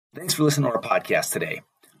Thanks for listening to our podcast today.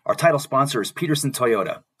 Our title sponsor is Peterson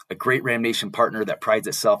Toyota, a great Ram Nation partner that prides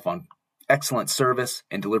itself on excellent service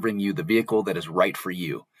and delivering you the vehicle that is right for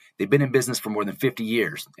you. They've been in business for more than 50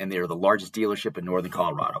 years, and they are the largest dealership in northern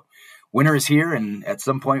Colorado. Winter is here, and at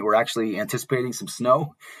some point, we're actually anticipating some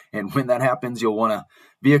snow. And when that happens, you'll want a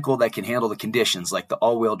vehicle that can handle the conditions, like the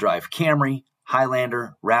all-wheel drive Camry,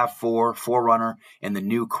 Highlander, RAV4, 4Runner, and the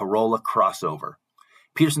new Corolla crossover.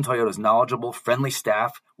 Peterson Toyota's knowledgeable, friendly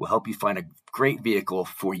staff will help you find a great vehicle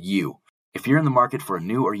for you. If you're in the market for a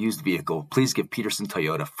new or used vehicle, please give Peterson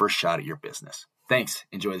Toyota first shot at your business. Thanks.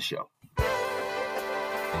 Enjoy the show.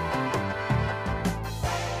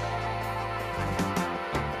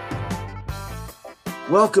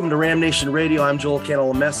 Welcome to Ram Nation Radio. I'm Joel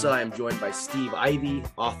Cantalamessa. I'm joined by Steve Ivey,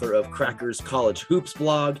 author of Cracker's College Hoops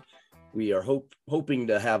blog. We are hoping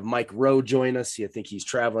to have Mike Rowe join us. I think he's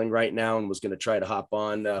traveling right now and was going to try to hop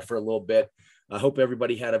on for a little bit. I hope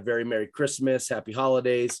everybody had a very Merry Christmas, Happy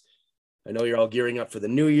Holidays. I know you're all gearing up for the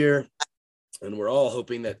new year, and we're all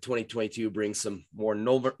hoping that 2022 brings some more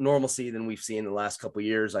normalcy than we've seen in the last couple of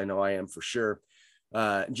years. I know I am for sure.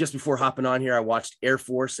 Just before hopping on here, I watched Air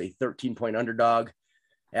Force, a 13-point underdog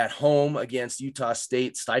at home against Utah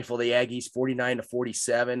State, stifle the Aggies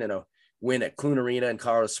 49-47 in a win at Clune Arena in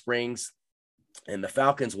Colorado Springs. And the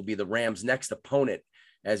Falcons will be the Rams' next opponent.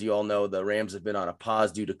 As you all know, the Rams have been on a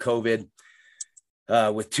pause due to COVID.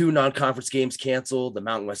 With two non-conference games canceled, the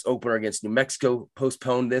Mountain West opener against New Mexico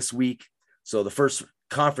postponed this week. So the first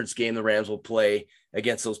conference game the Rams will play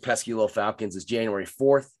against those pesky little Falcons is January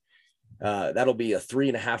 4th. That'll be a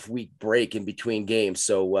 3.5 week break in between games.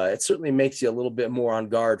 So it certainly makes you a little bit more on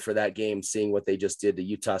guard for that game, seeing what they just did to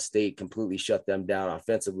Utah State, completely shut them down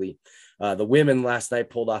offensively. The women last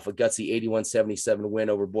night pulled off a gutsy 81-77 win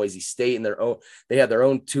over Boise State, and they had their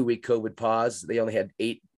own 2-week COVID pause. They only had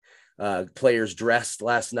 8 players dressed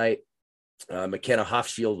last night. McKenna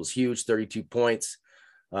Hofschild was huge, 32 points.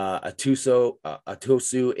 Atosu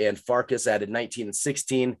and Farkas added 19 and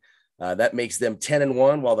 16. That makes them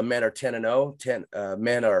 10-1, while the men are 10-0.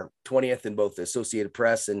 Men are 20th in both the Associated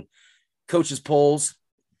Press and coaches polls.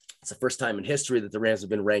 It's the first time in history that the Rams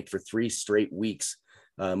have been ranked for 3 straight weeks,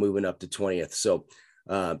 moving up to 20th. So,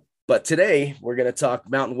 but today we're going to talk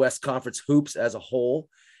Mountain West Conference hoops as a whole,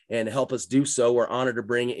 and to help us do so, we're honored to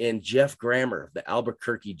bring in Geoff Grammar of the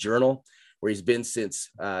Albuquerque Journal, where he's been since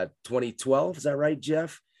 2012. Is that right,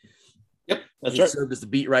 Geoff? Yep, that's he right. served as the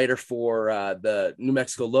beat writer for the New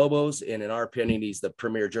Mexico Lobos, and in our opinion, he's the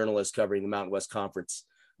premier journalist covering the Mountain West Conference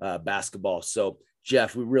basketball. So,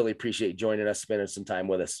 Geoff, we really appreciate you joining us, spending some time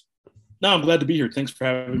with us. No, I'm glad to be here. Thanks for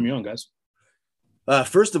having me on, guys.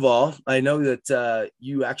 First of all, I know that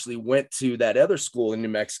you actually went to that other school in New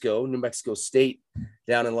Mexico State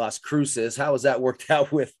down in Las Cruces. How has that worked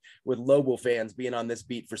out with Lobo fans being on this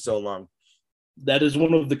beat for so long? That is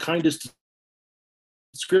one of the kindest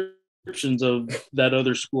descriptions of that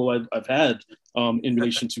other school I've had in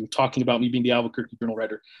relation to talking about me being the Albuquerque Journal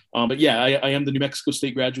writer. But yeah, I am the New Mexico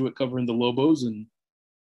State graduate covering the Lobos, and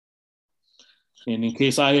in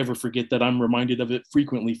case I ever forget that, I'm reminded of it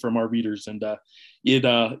frequently from our readers. And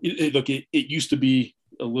it used to be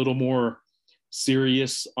a little more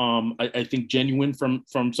serious. I think genuine from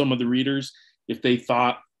some of the readers. If they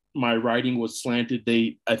thought my writing was slanted,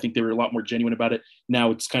 I think they were a lot more genuine about it. Now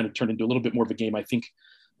it's kind of turned into a little bit more of a game. I think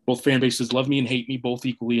both fan bases love me and hate me both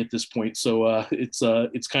equally at this point. So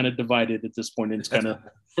it's kind of divided at this point, and it's kind of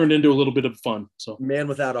turned into a little bit of fun. So man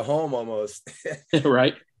without a home almost.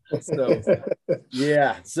 Right. So,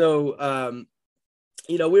 yeah. So,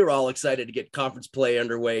 we were all excited to get conference play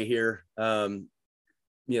underway here.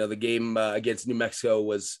 The game against New Mexico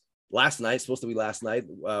was last night, supposed to be last night,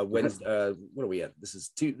 Wednesday. What are we at?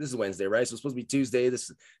 This is Wednesday, right? So it's supposed to be Tuesday. This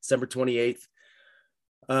is December 28th.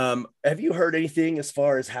 Have you heard anything as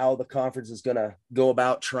far as how the conference is going to go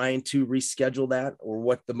about trying to reschedule that, or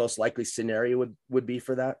what the most likely scenario would be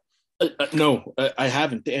for that? No, I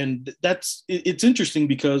haven't. And it's interesting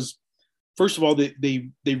because, first of all, they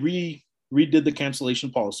redid the cancellation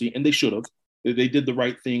policy, and they should have. They did the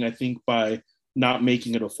right thing, I think, by not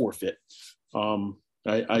making it a forfeit. I'm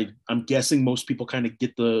guessing most people kind of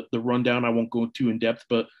get the rundown. I won't go too in depth,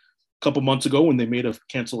 but a couple months ago when they made a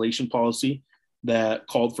cancellation policy that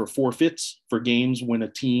called for forfeits for games when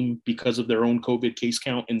a team, because of their own COVID case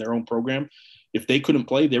count in their own program, if they couldn't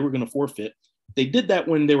play, they were going to forfeit. They did that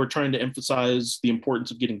when they were trying to emphasize the importance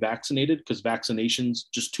of getting vaccinated, because vaccinations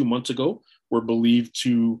just 2 months ago were believed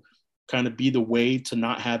to kind of be the way to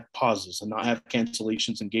not have pauses and not have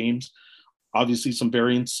cancellations in games. Obviously, some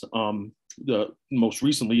variants, most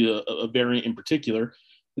recently, a variant in particular,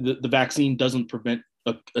 the vaccine doesn't prevent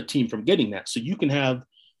a team from getting that. So you can have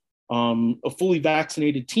A fully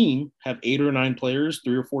vaccinated team have 8 or 9 players,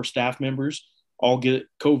 3 or 4 staff members all get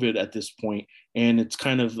COVID at this point. And it's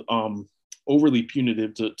kind of overly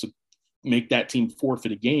punitive to make that team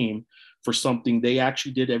forfeit a game for something they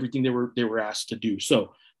actually did everything they were asked to do.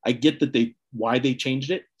 So I get that why they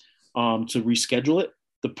changed it to reschedule it.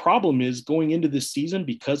 The problem is going into this season,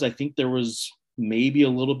 because I think there was maybe a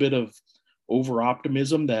little bit of over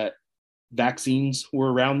optimism that vaccines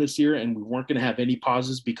were around this year and we weren't going to have any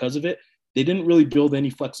pauses because of it. They didn't really build any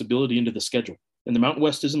flexibility into the schedule. And the Mountain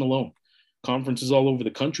West isn't alone. Conferences all over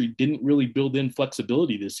the country didn't really build in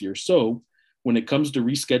flexibility this year. So when it comes to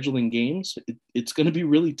rescheduling games, it's going to be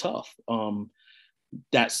really tough.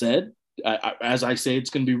 That said, as I say, it's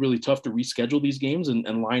going to be really tough to reschedule these games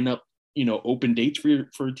and line up, open dates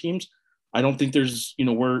for teams. I don't think there's,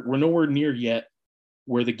 we're nowhere near yet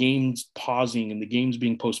where the games pausing and the games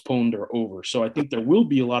being postponed are over. So I think there will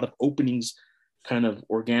be a lot of openings kind of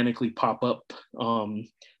organically pop up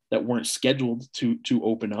that weren't scheduled to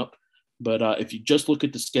open up. But if you just look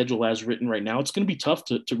at the schedule as written right now, it's going to be tough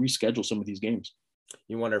to reschedule some of these games.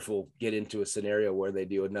 You wonder if we'll get into a scenario where they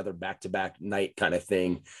do another back-to-back night kind of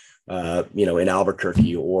thing, in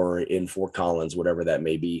Albuquerque or in Fort Collins, whatever that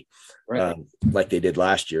may be, right. Like they did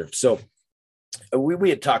last year. So we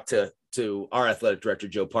had talked to our athletic director,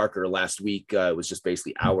 Joe Parker, last week. It was just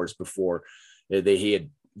basically hours before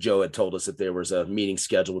Joe had told us that there was a meeting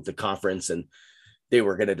scheduled with the conference, and they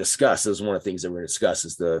were going to discuss. It was one of the things that we're going to discuss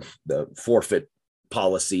is the forfeit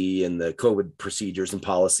policy and the COVID procedures and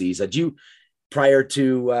policies. Had you, prior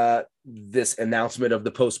to this announcement of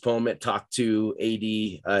the postponement, talk to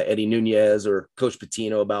AD Eddie Nunez or Coach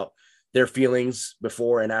Pitino about their feelings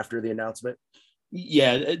before and after the announcement?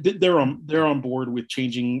 Yeah, they're on board with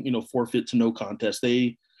changing, forfeit to no contest.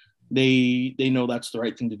 They know that's the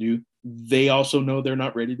right thing to do. They also know they're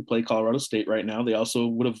not ready to play Colorado State right now. They also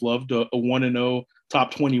would have loved a 1-0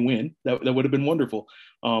 top 20 win. That would have been wonderful.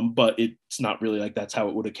 But it's not really like that's how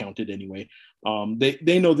it would have counted anyway.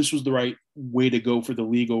 They know this was the right way to go for the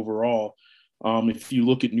league overall. If you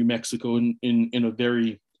look at New Mexico in a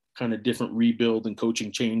very kind of different rebuild and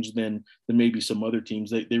coaching change than maybe some other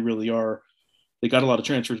teams, they really are. They got a lot of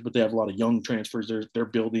transfers, but they have a lot of young transfers. They're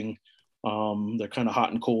building. They're kind of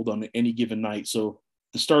hot and cold on any given night. So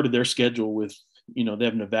the start of their schedule with, they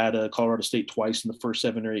have Nevada, Colorado State twice in the first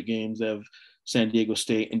 7 or 8 games. They have San Diego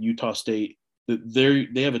State and Utah State. They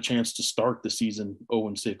have a chance to start the season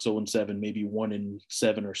 0-6, 0-7, maybe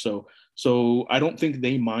 1-7 or so. So I don't think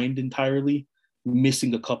they mind entirely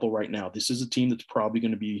missing a couple right now. This is a team that's probably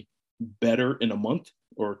going to be better in a month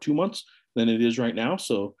or 2 months than it is right now.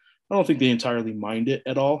 So I don't think they entirely mind it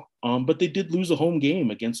at all. But they did lose a home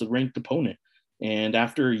game against a ranked opponent. And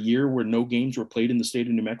after a year where no games were played in the state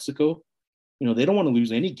of New Mexico, they don't want to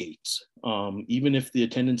lose any gates. Even if the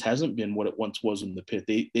attendance hasn't been what it once was in the pit,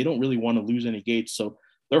 they don't really want to lose any gates. So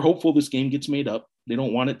they're hopeful this game gets made up. They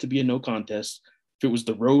don't want it to be a no contest. If it was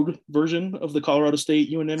the road version of the Colorado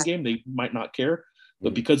State UNM game, they might not care.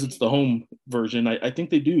 But because it's the home version, I think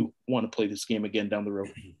they do want to play this game again down the road.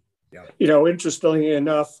 Interestingly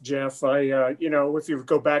enough, Geoff, if you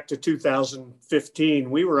go back to 2015,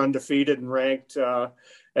 we were undefeated and ranked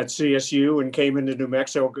at CSU and came into New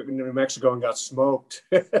Mexico and got smoked.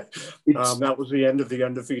 That was the end of the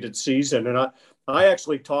undefeated season. And I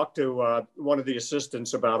actually talked to one of the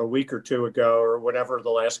assistants about a week or two ago, or whenever the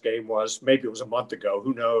last game was. Maybe it was a month ago,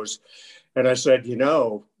 who knows? And I said,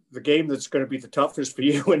 the game that's going to be the toughest for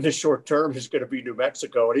you in the short term is going to be New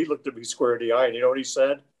Mexico. And he looked at me square in the eye, and you know what he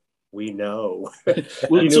said? We know.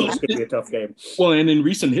 Well, he knew it was going to be a tough game. Well, and in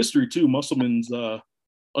recent history too, Musselman's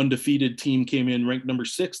undefeated team came in ranked number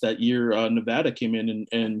 6 that year. Nevada came in,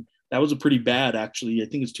 and that was a pretty bad, actually. I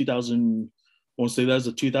think it's 2000. I want to say that was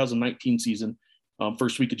the 2019 season.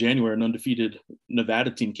 First week of January, an undefeated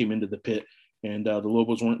Nevada team came into the pit, and the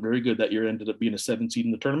Lobos weren't very good that year. Ended up being a 7 seed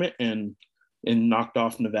in the tournament and knocked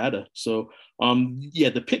off Nevada. So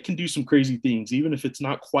the pit can do some crazy things, even if it's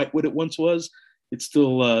not quite what it once was. It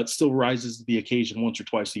still rises to the occasion once or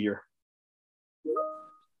twice a year.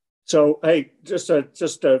 So, hey, just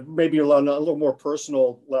maybe on a little more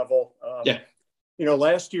personal level.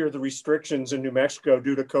 Last year, the restrictions in New Mexico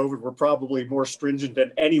due to COVID were probably more stringent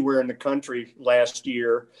than anywhere in the country last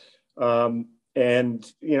year. And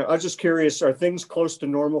I was just curious, are things close to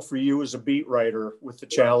normal for you as a beat writer with the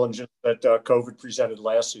challenges that COVID presented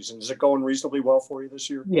last season? Is it going reasonably well for you this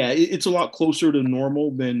year? Yeah, it's a lot closer to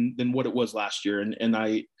normal than what it was last year. And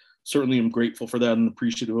I certainly am grateful for that and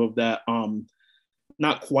appreciative of that.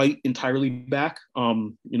 Not quite entirely back.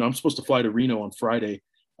 I'm supposed to fly to Reno on Friday.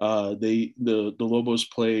 The Lobos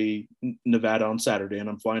play Nevada on Saturday, and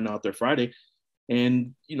I'm flying out there Friday.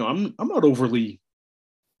 And, I'm not overly,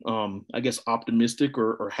 I guess, optimistic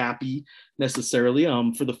or happy necessarily.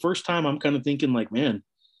 For the first time, I'm kind of thinking like, man,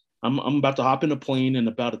 I'm about to hop in a plane in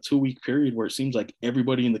about a 2-week period where it seems like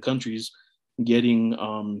everybody in the country's getting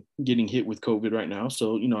hit with COVID right now.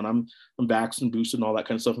 So, and I'm vaxxed and boosted and all that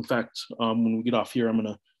kind of stuff. In fact, when we get off here, I'm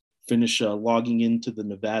going to finish logging into the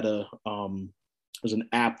Nevada. There's an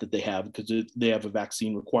app that they have because they have a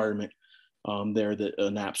vaccine requirement there,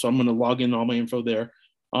 an app. So I'm going to log in all my info there.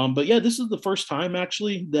 But yeah, this is the first time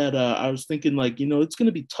actually that I was thinking like, it's going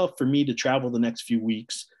to be tough for me to travel the next few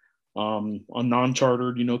weeks on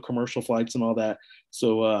non-chartered, commercial flights and all that.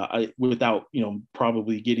 So I, without,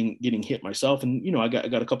 probably getting hit myself. And, I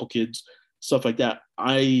got a couple kids, stuff like that.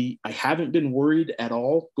 I haven't been worried at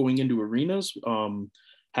all going into arenas.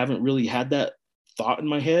 Haven't really had that thought in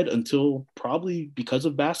my head until probably because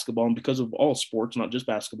of basketball and because of all sports, not just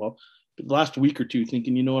basketball. But the last week or two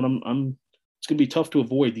thinking, it's going to be tough to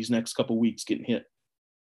avoid these next couple of weeks getting hit.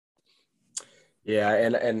 Yeah.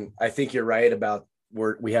 And I think you're right about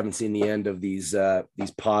we haven't seen the end of these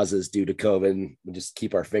pauses due to COVID, and we'll just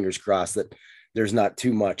keep our fingers crossed that there's not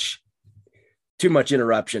too much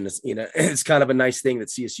interruption. It's kind of a nice thing that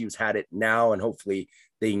CSU's had it now, and hopefully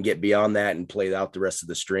they can get beyond that and play out the rest of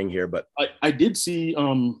the string here. But I did see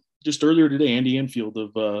just earlier today, Andy Enfield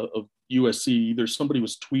of USC, either somebody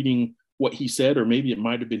was tweeting what he said, or maybe it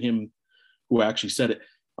might've been him who actually said it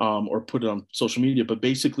or put it on social media. But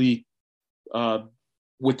basically,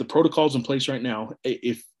 with the protocols in place right now,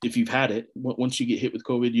 if you've had it, once you get hit with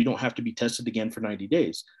COVID, you don't have to be tested again for 90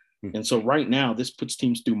 days. Mm-hmm. And so right now, this puts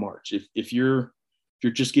teams through March. If you're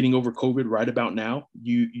just getting over COVID right about now,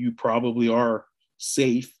 you probably are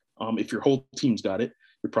safe. If your whole team's got it,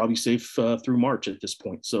 you're probably safe through March at this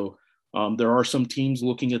point. So there are some teams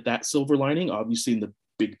looking at that silver lining, obviously in the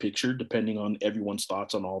big picture, depending on everyone's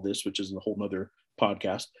thoughts on all this, which is a whole nother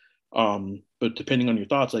podcast. But depending on your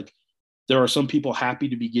thoughts, like, there are some people happy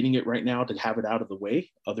to be getting it right now to have it out of the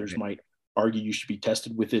way. Others might argue you should be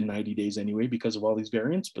tested within 90 days anyway because of all these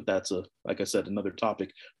variants, but that's like I said, another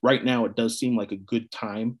topic. Right now, it does seem like a good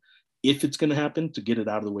time, if it's going to happen, to get it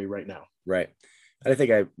out of the way right now. Right. I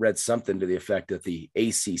think I read something to the effect that the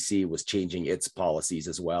ACC was changing its policies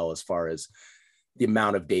as well, as far as the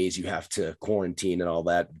amount of days you have to quarantine and all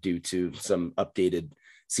that due to some updated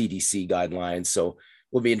CDC guidelines. So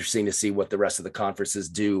will be interesting to see what the rest of the conferences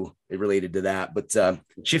do related to that. But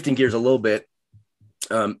shifting gears a little bit,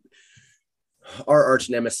 our arch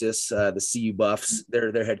nemesis, the CU Buffs,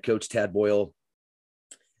 their head coach, Tad Boyle,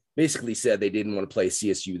 basically said they didn't want to play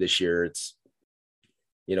CSU this year. It's,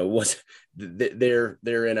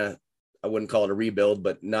 they're in a, I wouldn't call it a rebuild,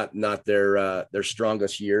 but not their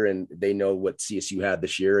strongest year. And they know what CSU had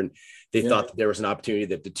this year. And they thought that there was an opportunity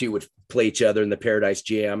that the two would play each other in the Paradise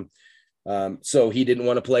Jam. So he didn't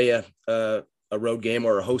want to play a road game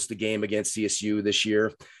or host a game against CSU this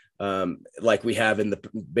year. Like we have in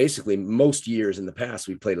basically most years in the past,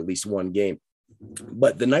 we've played at least one game.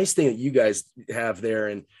 But the nice thing that you guys have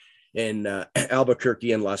there in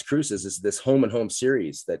Albuquerque and Las Cruces is this home and home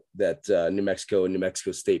series that New Mexico and New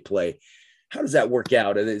Mexico State play. How does that work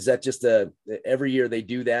out? Is that just every year they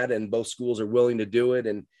do that and both schools are willing to do it?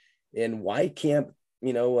 And why can't,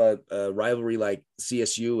 a rivalry like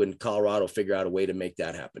CSU and Colorado figure out a way to make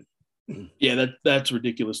that happen? Yeah, that's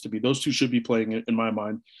ridiculous to me. Those two should be playing it in my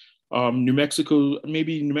mind. New Mexico's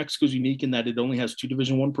unique in that it only has 2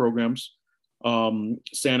 Division I programs.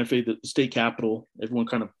 Santa Fe, the state capital, everyone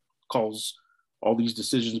kind of calls all these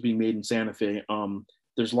decisions being made in Santa Fe.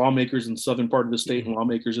 There's lawmakers in the southern part of the state and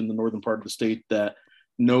lawmakers in the northern part of the state that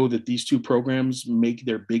know that these two programs make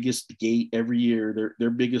their biggest gate every year. Their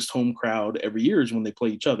biggest home crowd every year is when they play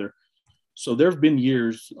each other. So there have been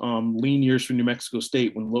years, lean years for New Mexico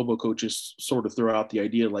State, when Lobo coaches sort of throw out the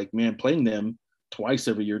idea like, man, playing them twice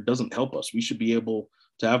every year doesn't help us. We should be able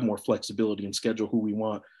to have more flexibility and schedule who we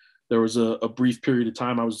want. There was a brief period of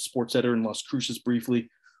time, I was a sports editor in Las Cruces briefly,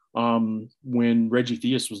 when Reggie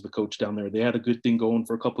Theus was the coach down there. They had a good thing going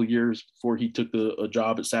for a couple of years before he took a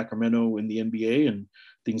job at Sacramento in the NBA, and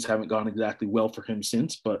things haven't gone exactly well for him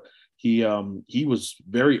since. But he was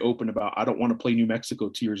very open about, I don't want to play New Mexico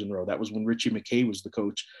 2 years in a row. That was when Richie McKay was the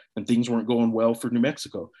coach and things weren't going well for New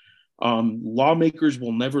Mexico. Lawmakers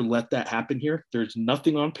will never let that happen here. There's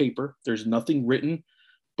nothing on paper. There's nothing written,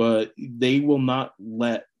 but they will not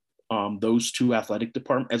let those two athletic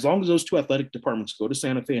departments, as long as those two athletic departments go to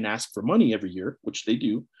Santa Fe and ask for money every year, which they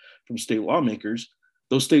do from state lawmakers,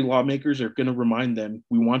 those state lawmakers are going to remind them,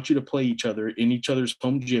 we want you to play each other in each other's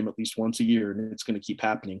home gym at least once a year, and it's going to keep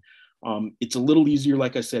happening. It's a little easier,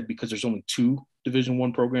 like I said, because there's only 2 Division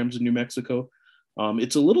I programs in New Mexico.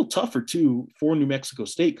 It's a little tougher too for New Mexico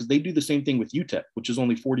State because they do the same thing with UTEP, which is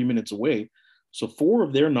only 40 minutes away. So 4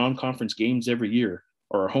 of their non-conference games every year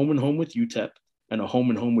are a home and home with UTEP and a home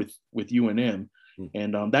and home with UNM.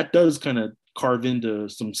 And that does kind of carve into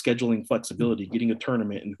some scheduling flexibility, getting a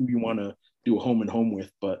tournament and who you want to do a home and home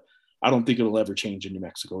with. But I don't think it'll ever change in New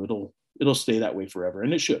Mexico. It'll stay that way forever,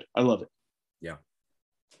 and it should. I love it.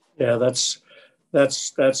 Yeah,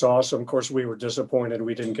 that's awesome. Of course, we were disappointed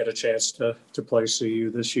we didn't get a chance to play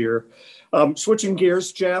CU this year. Switching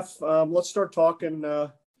gears, Geoff, let's start talking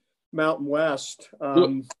Mountain West. I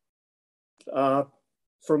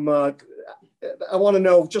want to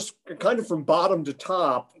know, just kind of from bottom to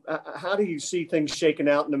top, how do you see things shaking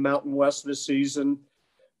out in the Mountain West this season?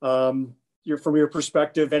 From your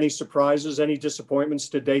perspective, any surprises, any disappointments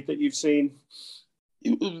to date that you've seen?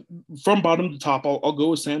 From bottom to top, I'll go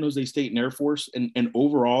with San Jose State and Air Force. And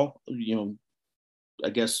overall, I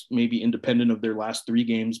guess maybe independent of their last 3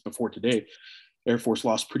 games before today, Air Force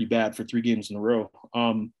lost pretty bad for 3 games in a row.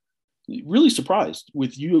 Really surprised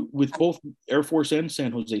with both Air Force and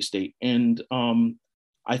San Jose State. And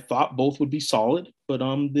I thought both would be solid, but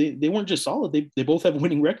they weren't just solid. They both have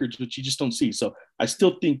winning records, which you just don't see. So I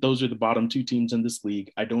still think those are the bottom 2 teams in this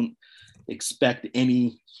league. I don't expect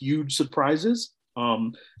any huge surprises.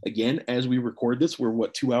 Again, as we record this, we're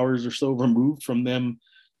 2 hours or so removed from them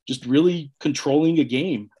just really controlling a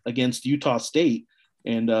game against Utah State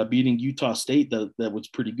and beating Utah State. That was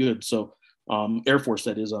pretty good. So Air Force,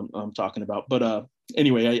 that is, I'm talking about. But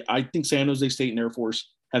anyway, I think San Jose State and Air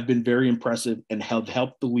Force have been very impressive and have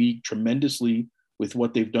helped the league tremendously with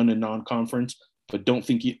what they've done in non-conference, but don't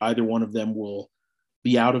think either one of them will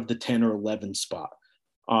be out of the 10 or 11 spot.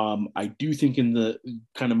 I do think in the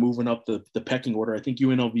kind of moving up the pecking order, I think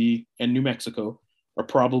UNLV and New Mexico are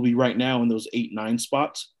probably right now in those 8-9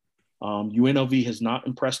 spots. UNLV has not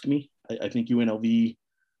impressed me. I think UNLV,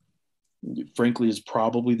 frankly, is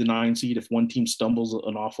probably the 9 seed. If one team stumbles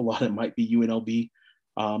an awful lot, it might be UNLV.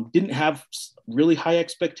 Didn't have really high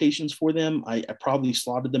expectations for them. I probably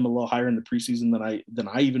slotted them a little higher in the preseason than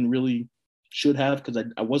I even really should have, because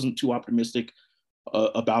I wasn't too optimistic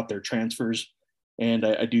about their transfers. And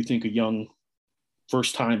I do think a young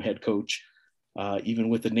first-time head coach, even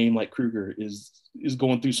with a name like Kruger, is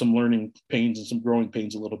going through some learning pains and some growing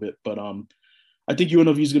pains a little bit. But I think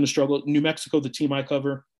UNLV is going to struggle. New Mexico, the team I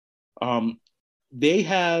cover, they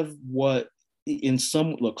have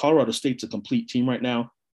Colorado State's a complete team right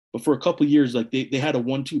now. But for a couple of years, like they had a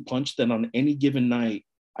 1-2 punch that on any given night,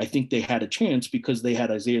 I think they had a chance because they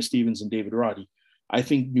had Isaiah Stevens and David Roddy. I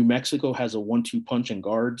think New Mexico has a 1-2 punch in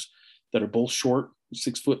guards that are both short,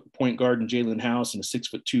 6-foot point guard and Jalen House and a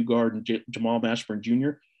 6'2" guard and Jamal Mashburn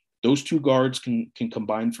Jr. Those 2 guards can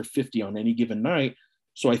combine for 50 on any given night.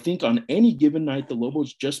 So I think on any given night, the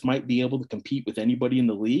Lobos just might be able to compete with anybody in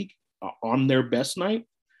the league on their best night.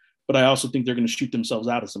 But I also think they're going to shoot themselves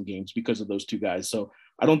out of some games because of those 2 guys. So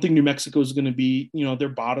I don't think New Mexico is going to be, their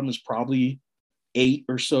bottom is probably 8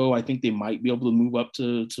 or so. I think they might be able to move up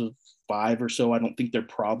to 5 or so. I don't think they're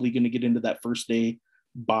probably going to get into that first day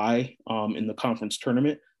bye in the conference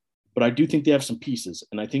tournament. But I do think they have some pieces.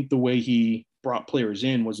 And I think the way he brought players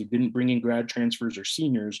in was he didn't bring in grad transfers or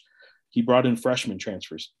seniors. He brought in freshman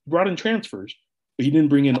transfers. He brought in transfers, but he didn't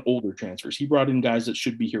bring in older transfers. He brought in guys that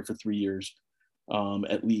should be here for 3 years.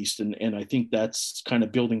 At least. And I think that's kind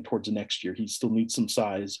of building towards the next year. He still needs some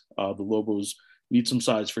size. The Lobos need some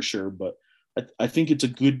size for sure, but I think it's a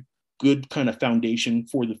good kind of foundation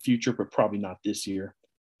for the future, but probably not this year.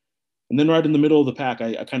 And then right in the middle of the pack,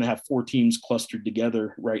 I kind of have 4 teams clustered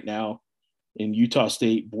together right now in Utah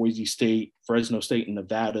State, Boise State, Fresno State, and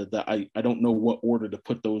Nevada that I don't know what order to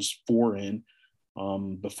put those 4 in.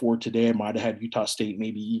 Before today, I might have had Utah State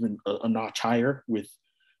maybe even a notch higher with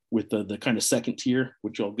the kind of second tier,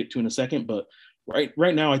 which I'll get to in a second. But right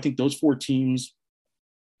now, I think those 4 teams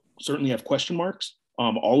certainly have question marks,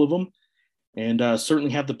 all of them, and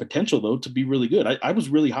certainly have the potential, though, to be really good. I was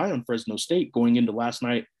really high on Fresno State going into last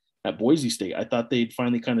night at Boise State. I thought they'd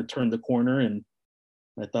finally kind of turned the corner, and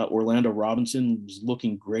I thought Orlando Robinson was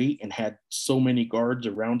looking great and had so many guards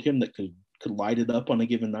around him that could light it up on a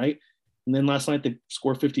given night. And then last night, they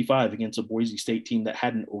scored 55 against a Boise State team that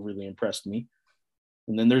hadn't overly impressed me.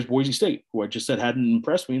 And then there's Boise State, who I just said hadn't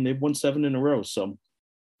impressed me, and they've won 7 in a row. So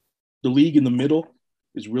the league in the middle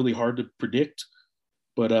is really hard to predict.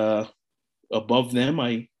 But above them,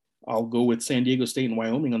 I'll go with San Diego State and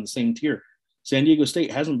Wyoming on the same tier. San Diego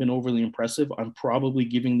State hasn't been overly impressive. I'm probably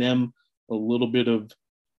giving them a little bit of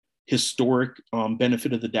historic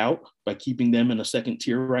benefit of the doubt by keeping them in a second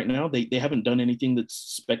tier right now. They haven't done anything that's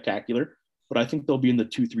spectacular, but I think they'll be in the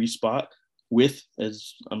 2-3 spot. with,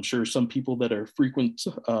 as I'm sure some people that are frequent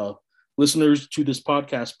listeners to this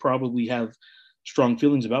podcast probably have strong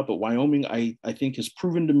feelings about. But Wyoming, I think, has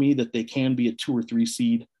proven to me that they can be a 2 or 3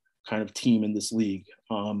 seed kind of team in this league.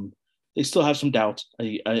 They still have some doubts.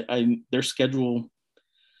 Their schedule,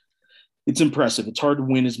 it's impressive. It's hard to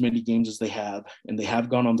win as many games as they have, and they have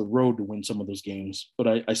gone on the road to win some of those games.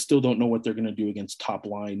 But I still don't know what they're going to do against top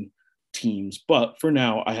line teams. But for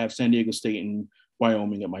now, I have San Diego State and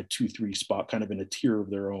Wyoming at my 2-3 spot, kind of in a tier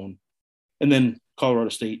of their own. And then Colorado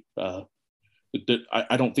State,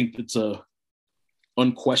 I don't think it's a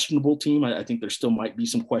unquestionable team. I think there still might be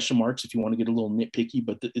some question marks if you want to get a little nitpicky,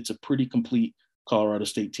 but it's a pretty complete Colorado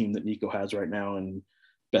State team that Nico has right now, and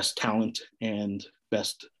best talent and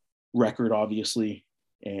best record, obviously,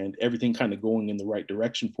 and everything kind of going in the right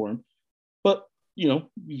direction for him. But,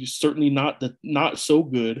 certainly not so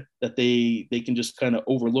good that they can just kind of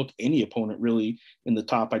overlook any opponent really in the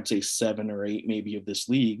top, I'd say 7 or 8 maybe of this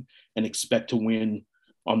league, and expect to win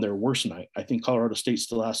on their worst night. I think Colorado State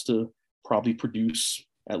still has to probably produce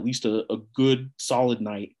at least a good solid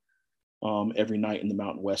night every night in the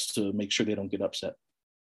Mountain West to make sure they don't get upset.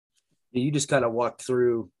 You just kind of walk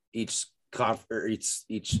through each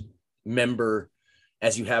member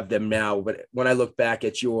as you have them now. But when I look back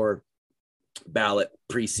at your ballot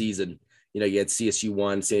preseason, you had CSU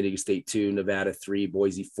 1, San Diego State 2, Nevada 3,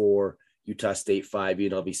 Boise 4, Utah State 5,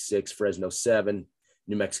 UNLV 6, Fresno 7,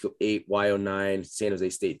 New Mexico 8, YO 9, San Jose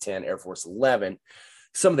State 10, Air Force 11.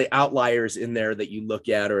 Some of the outliers in there that you look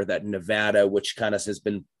at are that Nevada, which kind of has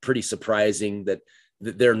been pretty surprising that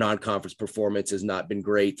their non-conference performance has not been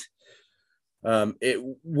great. What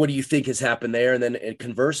do you think has happened there? And then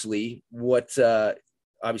conversely, what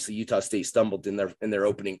obviously Utah State stumbled in their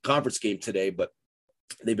opening conference game today, but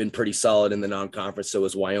they've been pretty solid in the non-conference. So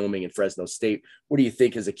is Wyoming and Fresno State. What do you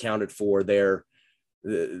think has accounted for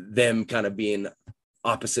them kind of being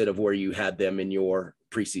opposite of where you had them in your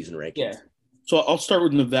preseason rankings? Yeah. So I'll start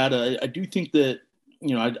with Nevada. I do think that,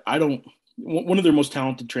 one of their most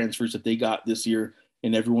talented transfers that they got this year,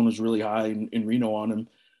 and everyone was really high in Reno on him,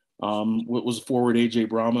 was forward AJ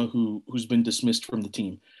Brahma, who's been dismissed from the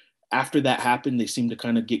team. After that happened, they seemed to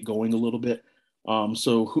kind of get going a little bit.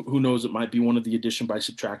 So who knows, it might be one of the addition by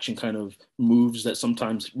subtraction kind of moves that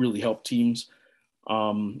sometimes really help teams.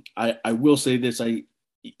 I will say this,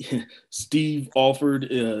 Steve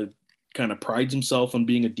Alford kind of prides himself on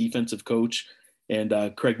being a defensive coach, and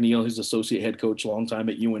Craig Neal, his associate head coach, long time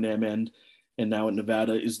at UNM and now at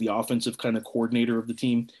Nevada, is the offensive kind of coordinator of the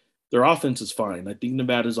team. Their offense is fine. I think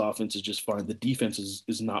Nevada's offense is just fine. The defense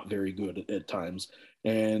is not very good at times.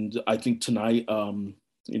 And I think tonight,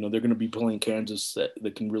 they're going to be playing Kansas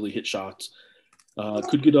that can really hit shots.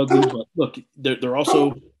 Could get ugly, but look, they're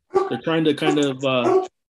trying to kind of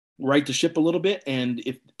right the ship a little bit. And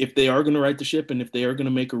if they are going to right the ship, and if they are going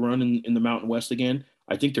to make a run in the Mountain West again,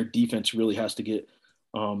 I think their defense really has to get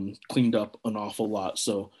cleaned up an awful lot.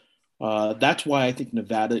 So that's why I think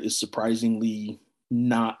Nevada is surprisingly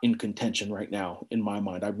not in contention right now in my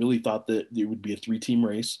mind. I really thought that it would be a 3-team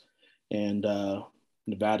race, and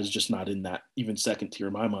Nevada's just not in that even second tier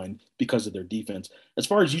in my mind because of their defense. As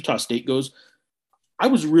far as Utah State goes, I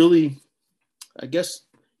was really, I guess,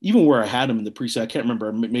 even where I had them in the preseason, I can't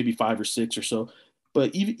remember, maybe 5 or 6 or so,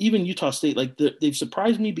 but even Utah State, they've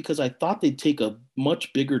surprised me because I thought they'd take a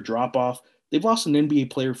much bigger drop off. They've lost an NBA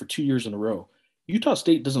player for 2 years in a row. Utah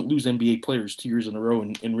State doesn't lose NBA players 2 years in a row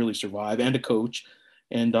and really survive, and a coach.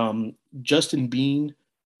 And Justin Bean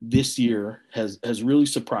this year has really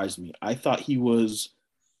surprised me. I thought he was,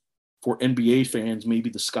 for NBA fans, maybe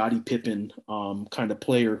the Scottie Pippen kind of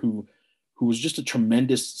player who was just a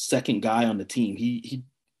tremendous second guy on the team. He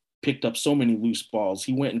picked up so many loose balls.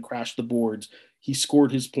 He went and crashed the boards. He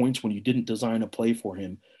scored his points when you didn't design a play for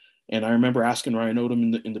him. And I remember asking Ryan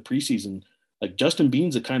Odom in the preseason, like, Justin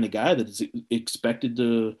Bean's the kind of guy that is expected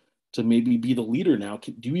to maybe be the leader now.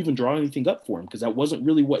 Do you even draw anything up for him? Because that wasn't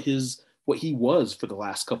really what he was for the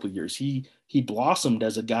last couple of years. He blossomed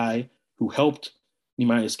as a guy who helped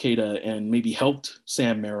Nehemias Queta and maybe helped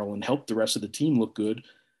Sam Merrill and helped the rest of the team look good.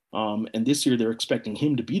 And this year they're expecting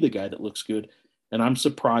him to be the guy that looks good. And I'm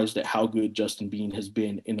surprised at how good Justin Bean has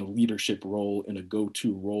been in a leadership role, in a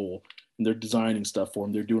go-to role. And they're designing stuff for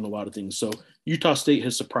him. They're doing a lot of things. So Utah State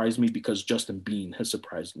has surprised me because Justin Bean has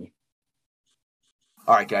surprised me.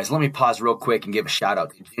 All right, guys, let me pause real quick and give a shout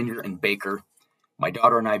out to Ginger and Baker. My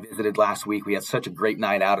daughter and I visited last week. We had such a great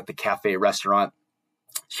night out at the cafe restaurant.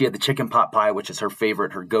 She had the chicken pot pie, which is her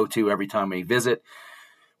favorite, her go-to every time we visit.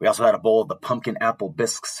 We also had a bowl of the pumpkin apple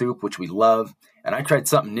bisque soup, which we love. And I tried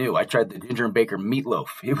something new. I tried the Ginger and Baker meatloaf.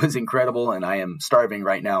 It was incredible, and I am starving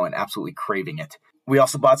right now and absolutely craving it. We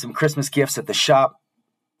also bought some Christmas gifts at the shop,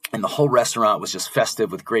 and the whole restaurant was just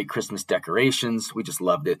festive with great Christmas decorations. We just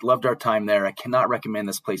loved it. Loved our time there. I cannot recommend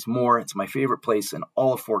this place more. It's my favorite place in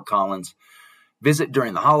all of Fort Collins. Visit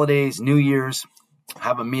during the holidays, New Year's,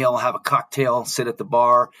 have a meal, have a cocktail, sit at the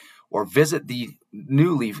bar, or visit the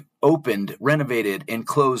newly opened, renovated,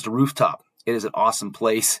 enclosed rooftop. It is an awesome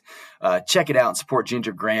place. Check it out and support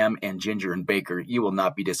Ginger Graham and Ginger and Baker. You will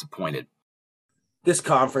not be disappointed. This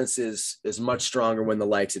conference is much stronger when the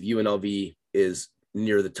likes of UNLV is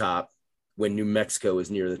near the top, when New Mexico is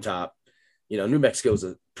near the top. You know, New Mexico is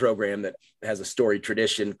a program that has a storied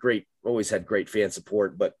tradition, always had great fan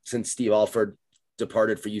support. But since Steve Alford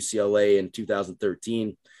departed for UCLA in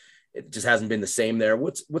 2013, it just hasn't been the same there.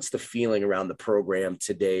 What's the feeling around the program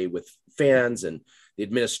today with fans and the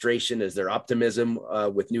administration? Is there optimism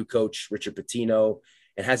with new coach Richard Pitino?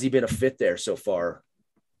 And has he been a fit there so far?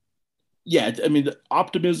 Yeah, I mean, the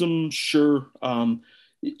optimism, sure.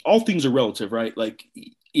 All things are relative, right? Like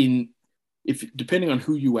depending on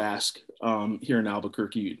who you ask here in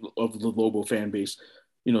Albuquerque of the Lobo fan base,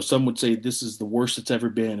 you know, some would say this is the worst it's ever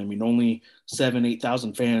been. I mean, only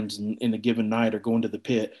 8,000 fans in a given night are going to the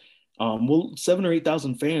pit. Well, 7,000 or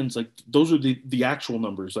 8,000 fans, like those are the actual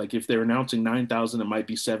numbers. Like if they're announcing 9,000, it might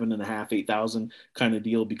be 7,500, 8,000 kind of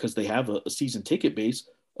deal, because they have a season ticket base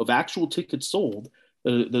of actual tickets sold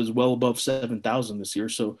that's well above 7,000 this year.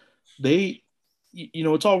 So you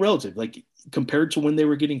know, it's all relative. Like compared to when they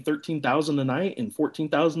were getting 13,000 a night and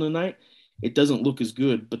 14,000 a night, it doesn't look as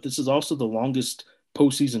good. But this is also the longest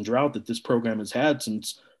postseason drought that this program has had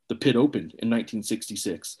since the pit opened in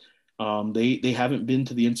 1966. They haven't been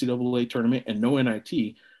to the NCAA tournament and no NIT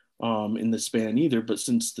in the span either. But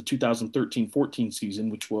since the 2013-14 season,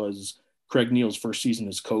 which was Craig Neal's first season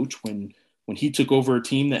as coach, when he took over a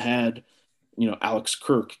team that had, you know, Alex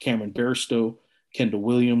Kirk, Cameron Bairstow, Kendall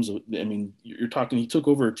Williams. I mean, you're talking, he took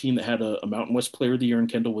over a team that had a Mountain West Player of the Year in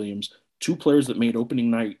Kendall Williams, two players that made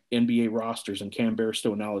opening night NBA rosters in Cam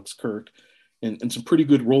Bairstow and Alex Kirk, and some pretty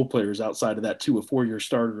good role players outside of that too, a 4-year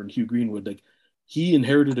starter in Hugh Greenwood. Like, he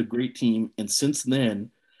inherited a great team. And since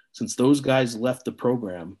then, since those guys left the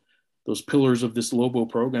program, those pillars of this Lobo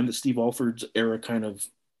program that Steve Alford's era kind of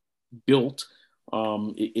built,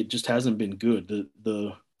 it just hasn't been good.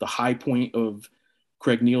 The high point of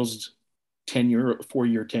Craig Neal's tenure,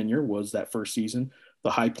 4-year tenure, was that first season.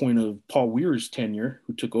 The high point of Paul Weir's tenure,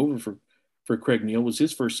 who took over for Craig Neal, was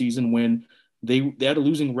his first season when they had a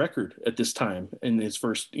losing record at this time in his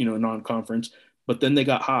first, you know, non-conference. But then they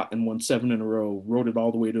got hot and won 7 in a row, rode it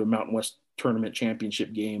all the way to a Mountain West tournament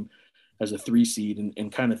championship game as a 3 seed,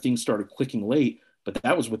 and kind of things started clicking late. But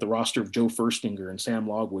that was with the roster of Joe Furstinger and Sam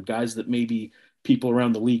Logwood, guys that maybe people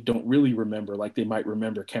around the league don't really remember, like they might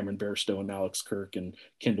remember Cameron Bairstow and Alex Kirk and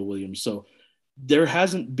Kendall Williams. So there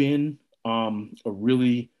hasn't been a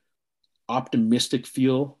really optimistic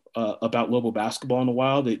feel about Lobo basketball in a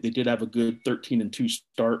while. They did have a good 13-2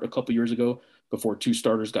 start a couple years ago before 2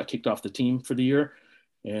 starters got kicked off the team for the year.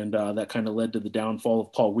 And that kind of led to the downfall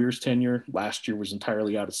of Paul Weir's tenure. Last year was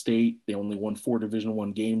entirely out of state. They only won 4 Division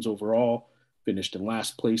I games overall, finished in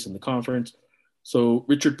last place in the conference. So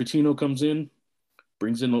Richard Pitino comes in,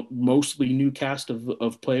 brings in a mostly new cast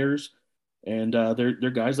of players. And they're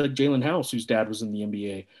guys like Jalen House, whose dad was in the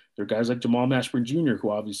NBA. They're guys like Jamal Mashburn Jr., who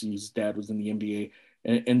obviously his dad was in the NBA.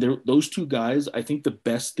 And those 2 guys, I think the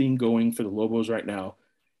best thing going for the Lobos right now,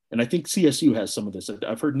 and I think CSU has some of this.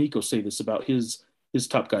 I've heard Nico say this about his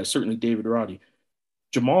top guys, certainly David Roddy.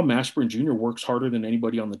 Jamal Mashburn Jr. works harder than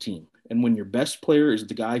anybody on the team. And when your best player is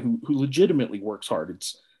the guy who legitimately works hard,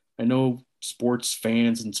 I know sports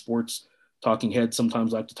fans and sports talking heads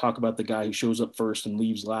sometimes like to talk about the guy who shows up first and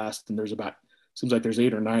leaves last. And seems like there's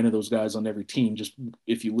 8 or 9 of those guys on every team. Just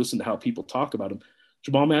if you listen to how people talk about him,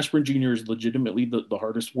 Jamal Mashburn Jr. is legitimately the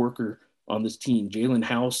hardest worker on this team. Jalen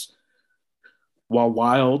House, while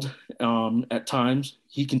wild at times,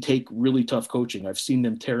 he can take really tough coaching. I've seen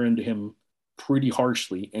them tear into him pretty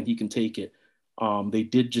harshly, and he can take it. They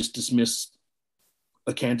did just dismiss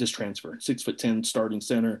a Kansas transfer, 6'10" starting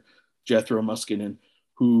center, Jethro Muskinen,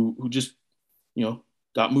 who just, you know,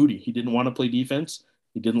 got moody. He didn't want to play defense.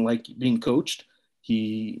 He didn't like being coached.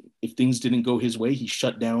 If things didn't go his way, he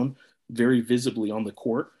shut down very visibly on the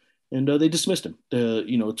court, and they dismissed him.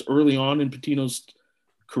 It's early on in Pitino's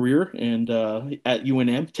career and at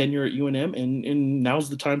UNM, tenure at UNM, and now's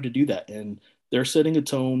the time to do that. And they're setting a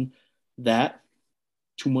tone that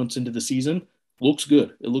 2 months into the season looks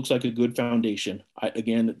good. It looks like a good foundation.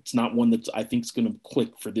 Again, it's not one that I think is going to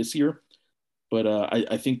click for this year, but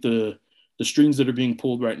I think the strings that are being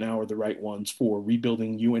pulled right now are the right ones for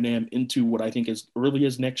rebuilding UNM into what I think as early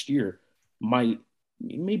as next year might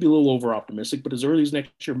maybe a little over optimistic, but as early as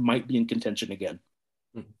next year might be in contention again.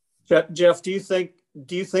 Geoff, do you think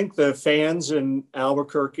the fans in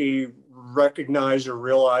Albuquerque recognize or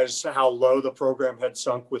realize how low the program had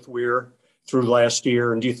sunk with Weir through last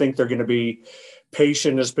year? And do you think they're going to be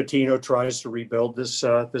patient as Pitino tries to rebuild this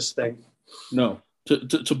thing? No,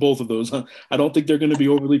 to both of those. I don't think they're going to be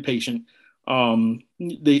overly patient.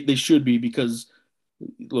 They should be, because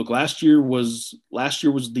look, last year was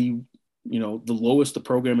the lowest the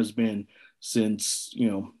program has been since,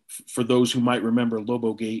 for those who might remember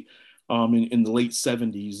Lobogate. In the late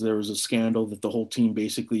 70s, there was a scandal that the whole team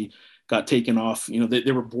basically got taken off.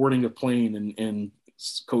 They were boarding a plane, and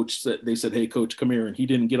coach said, hey, coach, come here. And he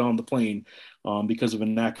didn't get on the plane because of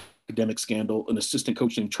an academic scandal. An assistant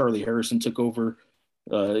coach named Charlie Harrison took over.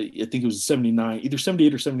 I think it was 79, either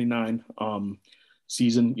 78 or 79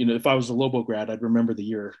 season. If I was a Lobo grad, I'd remember the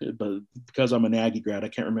year, but because I'm an Aggie grad, I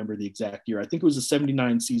can't remember the exact year. I think it was the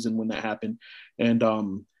 79 season when that happened.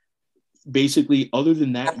 And basically, other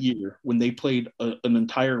than that year, when they played an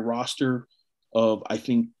entire roster of, I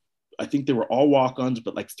think they were all walk-ons,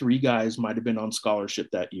 but like 3 guys might have been on scholarship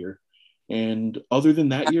that year. And other than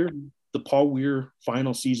that year, the Paul Weir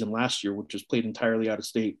final season last year, which was played entirely out of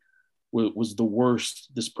state, was the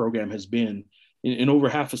worst this program has been in over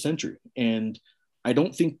half a century. And I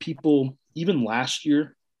don't think people, even last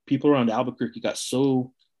year, people around Albuquerque got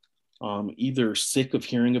so either sick of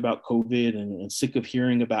hearing about COVID and sick of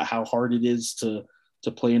hearing about how hard it is to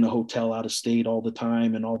play in a hotel out of state all the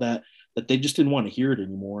time and all that they just didn't want to hear it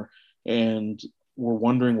anymore. And were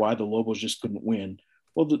wondering why the Lobos just couldn't win.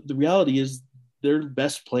 Well, the reality is their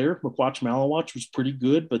best player, McWatch Malawatch, was pretty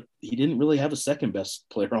good, but he didn't really have a second best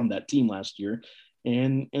player on that team last year.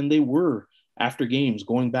 And they were, after games,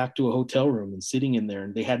 going back to a hotel room and sitting in there,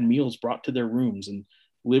 and they had meals brought to their rooms and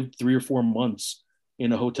lived 3 or 4 months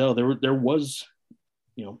in a hotel. There was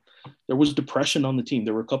depression on the team.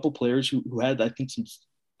 There were a couple players who had, I think, some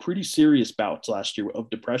pretty serious bouts last year of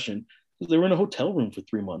depression because they were in a hotel room for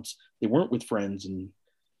 3 months. They weren't with friends and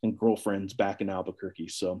girlfriends back in Albuquerque.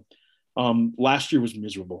 So last year was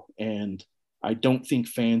miserable. And I don't think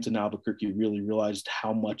fans in Albuquerque really realized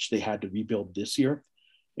how much they had to rebuild this year.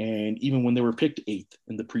 And even when they were picked 8th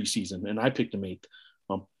in the preseason, and I picked them 8th,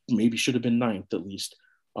 maybe should have been 9th at least.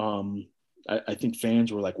 I think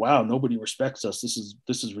fans were like, wow, nobody respects us.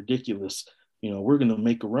 This is ridiculous. We're going to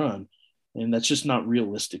make a run. And that's just not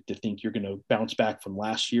realistic to think you're going to bounce back from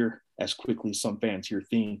last year as quickly as some fans here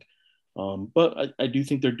think. But I do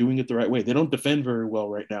think they're doing it the right way. They don't defend very well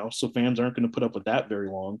right now, so fans aren't going to put up with that very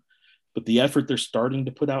long. But the effort they're starting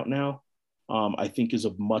to put out now, I think, is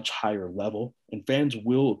a much higher level. And fans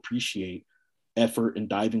will appreciate effort and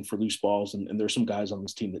diving for loose balls. And there's some guys on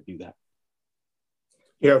this team that do that.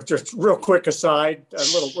 Just real quick aside, a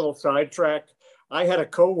little sidetrack. I had a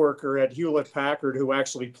coworker at Hewlett Packard who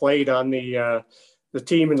actually played on the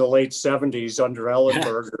team in the late 70s under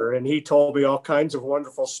Ellenberger, and he told me all kinds of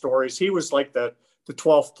wonderful stories. He was like the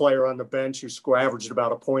 12th player on the bench who averaged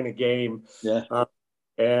about a point a game. Yeah.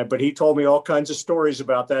 But he told me all kinds of stories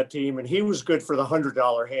about that team, and he was good for the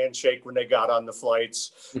 $100 handshake when they got on the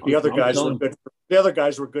flights. The other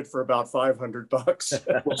guys were good for about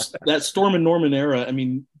 $500. Well, that Storm and Norman era. I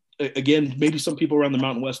mean, again, maybe some people around the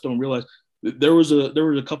Mountain West don't realize there was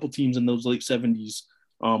a couple teams in those late 70s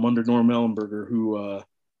under Norm Ellenberger who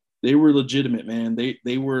they were legitimate, man.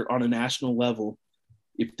 They were on a national level.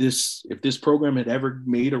 If this program had ever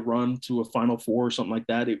made a run to a Final Four or something like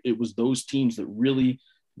that, it was those teams that really,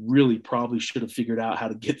 really probably should have figured out how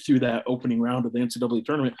to get through that opening round of the NCAA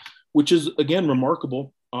tournament, which is, again,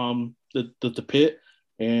 remarkable. That the Pitt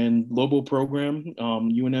and Lobo program,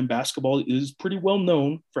 UNM basketball, is pretty well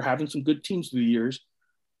known for having some good teams through the years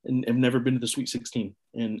and have never been to the Sweet 16.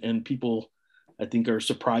 And people, I think, are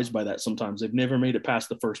surprised by that sometimes. They've never made it past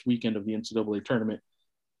the first weekend of the NCAA tournament.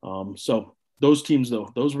 So those teams, though,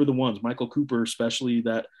 those were the ones. Michael Cooper, especially,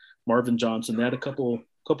 that Marvin Johnson. They had a couple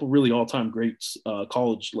really all-time greats,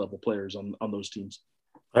 college-level players on those teams.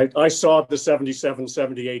 I saw the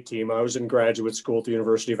 77-78 team. I was in graduate school at the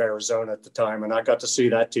University of Arizona at the time, and I got to see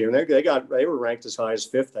that team. They were ranked as high as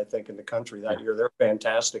 5th, I think, in the country that year. They're a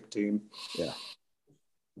fantastic team. Yeah.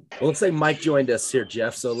 Well, let's say Mike joined us here,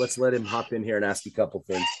 Geoff. So let's let him hop in here and ask you a couple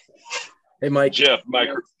things. Hey, Mike. Geoff,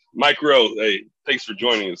 Mike Rowe. Hey, thanks for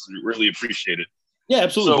joining us. We really appreciate it. Yeah,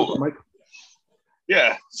 absolutely. So, Mike.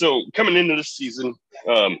 Yeah. So coming into this season,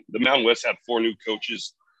 the Mountain West had 4 new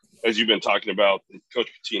coaches, as you've been talking about. Coach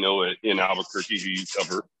Pitino in Albuquerque, who you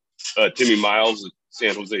cover, Timmy Miles at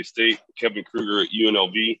San Jose State, Kevin Kruger at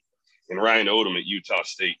UNLV, and Ryan Odom at Utah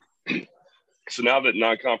State. So now that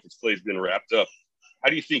non-conference play has been wrapped up, how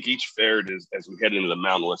do you think each fared as we head into the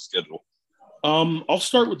Mountain West schedule? I'll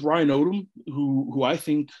start with Ryan Odom, who I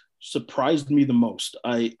think surprised me the most.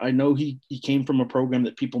 I know he came from a program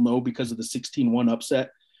that people know because of the 16-1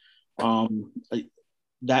 upset.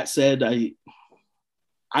 That said,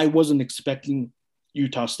 I wasn't expecting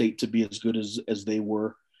Utah State to be as good as they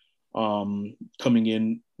were coming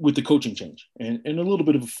in with the coaching change and a little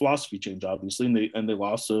bit of a philosophy change, obviously, and they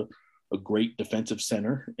lost a great defensive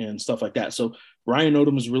center and stuff like that. So Ryan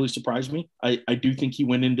Odom has really surprised me. I do think he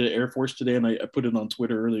went into Air Force today, and I put it on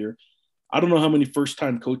Twitter earlier. I don't know how many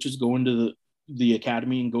first-time coaches go into the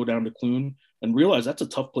academy and go down to Clune and realize that's a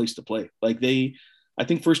tough place to play. I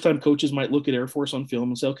think first-time coaches might look at Air Force on film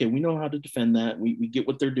and say, okay, we know how to defend that. We get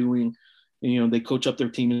what they're doing. And, they coach up their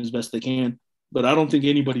team as best they can. But I don't think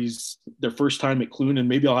anybody's their first time at Clune, and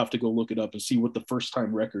maybe I'll have to go look it up and see what the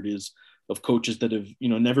first-time record is of coaches that have,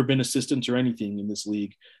 never been assistants or anything in this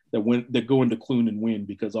league that go into Clune and win,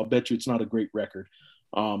 because I'll bet you it's not a great record.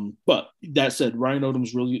 But that said, Ryan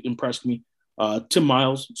Odom's really impressed me. Tim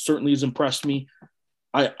Miles certainly has impressed me.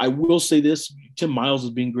 I will say this, Tim Miles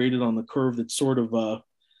is being graded on the curve that's sort of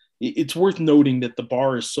it's worth noting that the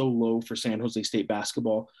bar is so low for San Jose State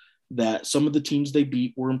basketball that some of the teams they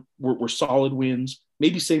beat were solid wins.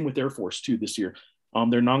 Maybe same with Air Force too this year.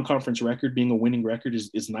 Their non-conference record being a winning record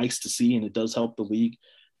is nice to see, and it does help the league.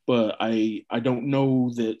 But I don't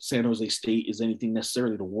know that San Jose State is anything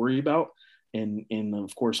necessarily to worry about. And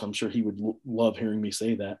of course, I'm sure he would love hearing me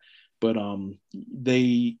say that. But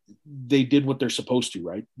they did what they're supposed to,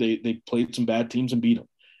 right? They played some bad teams and beat them.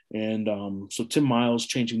 And so Tim Miles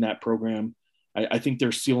changing that program, I think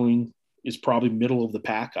their ceiling is probably middle of the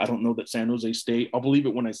pack. I don't know that San Jose State, I'll believe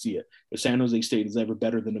it when I see it, if San Jose State is ever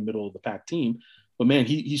better than a middle of the pack team. But man,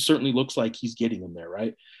 he certainly looks like he's getting them there,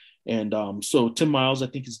 right? And so Tim Miles, I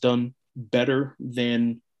think, has done better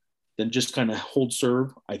than just kind of hold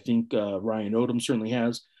serve. I think Ryan Odom certainly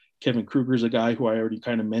has. Kevin Kruger is a guy who I already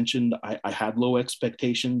kind of mentioned. I had low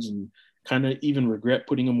expectations and kind of even regret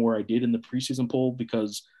putting him where I did in the preseason poll,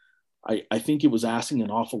 because I think it was asking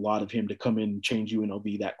an awful lot of him to come in and change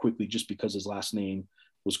UNLV that quickly just because his last name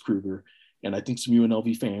was Kruger. And I think some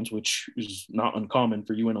UNLV fans, which is not uncommon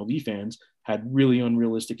for UNLV fans, had really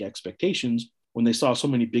unrealistic expectations when they saw so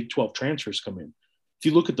many Big 12 transfers come in. If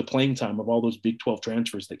you look at the playing time of all those Big 12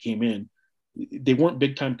 transfers that came in, they weren't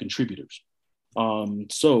big-time contributors.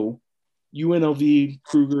 So UNLV,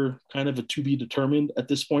 Kruger, kind of a to be determined at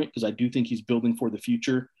this point, because I do think he's building for the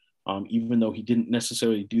future, even though he didn't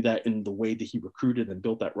necessarily do that in the way that he recruited and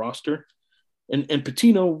built that roster. And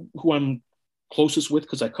Pitino, who I'm closest with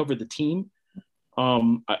because I covered the team,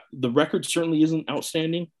 the record certainly isn't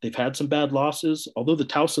outstanding. They've had some bad losses, although the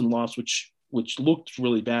Towson loss, which looked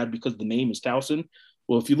really bad because the name is Towson.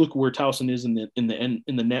 Well, if you look where Towson is in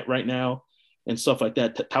the net right now and stuff like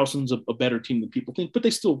that, Towson's a better team than people think, but they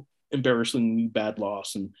still embarrassingly bad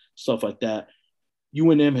loss and stuff like that.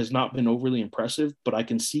 UNM has not been overly impressive, but I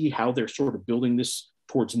can see how they're sort of building this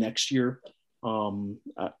towards next year.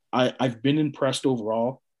 I've been impressed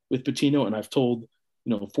overall with Pitino, and I've told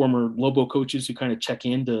former Lobo coaches who kind of check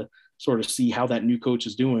in to sort of see how that new coach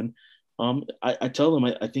is doing. I tell them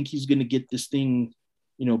I think he's going to get this thing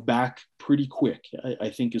back pretty quick. I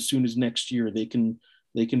think as soon as next year they can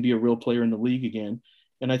be a real player in the league again.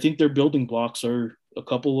 And I think their building blocks are a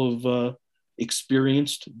couple of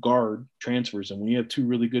experienced guard transfers. And when you have two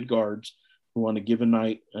really good guards who on a given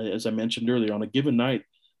night, as I mentioned earlier, on a given night,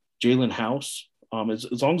 Jalen House,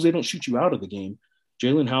 as long as they don't shoot you out of the game,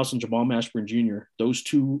 Jalen House and Jamal Mashburn Jr., those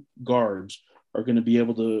two guards are going to be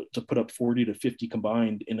able to put up 40 to 50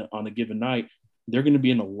 combined on a given night. They're going to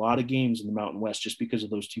be in a lot of games in the Mountain West just because of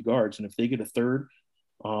those two guards. And if they get a third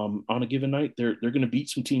on a given night, they're going to beat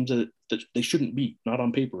some teams that they shouldn't beat, not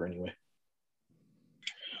on paper anyway.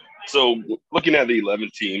 So looking at the 11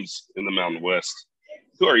 teams in the Mountain West,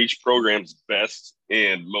 who are each program's best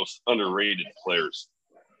and most underrated players?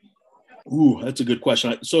 Ooh, that's a good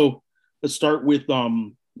question. So let's start with,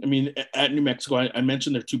 at New Mexico, I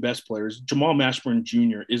mentioned their two best players. Jamal Mashburn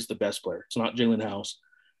Jr. is the best player. It's not Jalen House.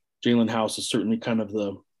 Jalen House is certainly kind of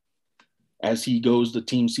as he goes, the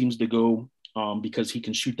team seems to go because he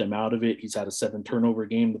can shoot them out of it. He's had a 7 turnover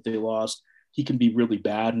game that they lost. He can be really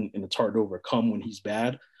bad, and it's hard to overcome when he's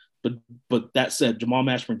bad. But that said, Jamal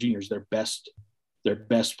Mashburn Jr. is their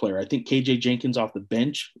best player. I think KJ Jenkins off the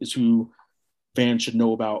bench is who fans should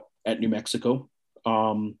know about at New Mexico.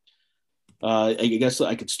 I guess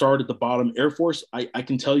I could start at the bottom. Air Force, I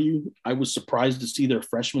can tell you, I was surprised to see their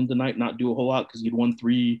freshman tonight not do a whole lot because he'd won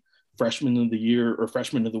 3 Freshman of the Year or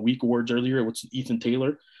Freshman of the Week awards earlier. It's Ethan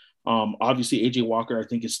Taylor. Obviously, AJ Walker, I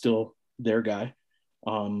think, is still their guy.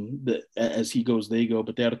 That as he goes, they go.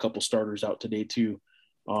 But they had a couple starters out today too.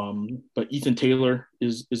 But Ethan Taylor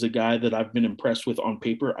is a guy that I've been impressed with on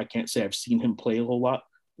paper. I can't say I've seen him play a whole lot.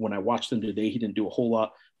 When I watched him today, he didn't do a whole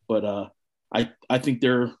lot. But I think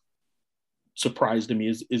they're surprised to me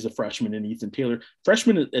is a freshman in Ethan Taylor.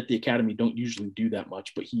 Freshmen at the academy don't usually do that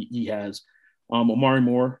much, but he has. Amari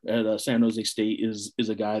Moore at San Jose State is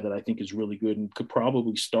a guy that I think is really good and could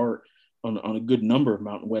probably start on a good number of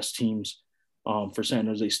Mountain West teams for San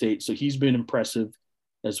Jose State. So he's been impressive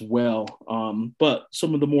as well. But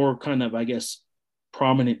some of the more kind of, I guess,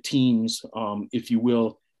 prominent teams, if you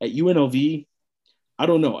will, at UNLV, I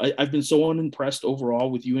don't know. I've been so unimpressed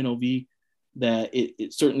overall with UNLV that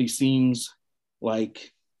it certainly seems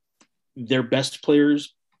like their best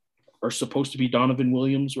players are supposed to be Donovan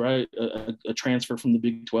Williams, right? A transfer from the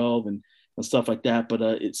Big 12 and stuff like that. But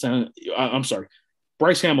I'm sorry.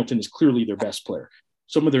 Bryce Hamilton is clearly their best player.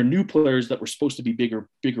 Some of their new players that were supposed to be bigger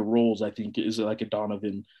roles, I think, is like a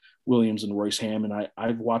Donovan Williams and Royce Ham. And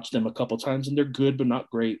I've watched them a couple of times and they're good, but not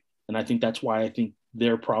great. And I think that's why I think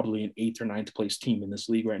they're probably an 8th or 9th place team in this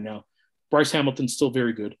league right now. Bryce Hamilton's still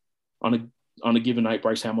very good. On a given night,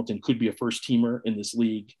 Bryce Hamilton could be a first teamer in this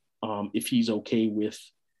league if he's okay with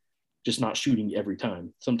just not shooting every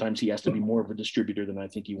time. Sometimes he has to be more of a distributor than I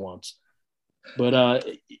think he wants. But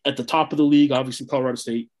at the top of the league, obviously Colorado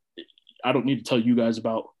State, I don't need to tell you guys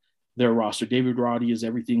about their roster. David Roddy is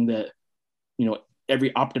everything that,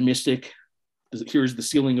 every optimistic, here's the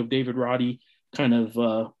ceiling of David Roddy kind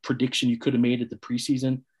of prediction you could have made at the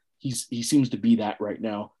preseason. He seems to be that right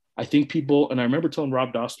now. I think people, and I remember telling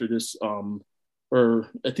Rob Doster this,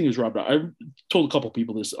 or I think it was Rob Doster. I told a couple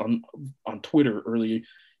people this on Twitter early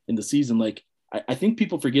in the season. Like, I think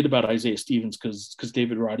people forget about Isaiah Stevens because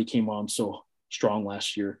David Roddy came on so strong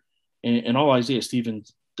last year. And all Isaiah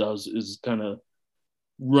Stevens does is kind of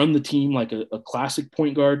run the team like a classic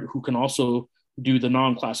point guard who can also do the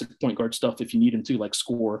non-classic point guard stuff if you need him to, like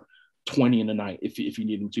score 20 in a night if you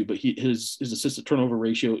need him to. But his assist to turnover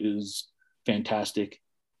ratio is fantastic.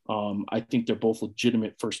 I think they're both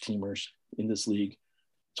legitimate first teamers in this league.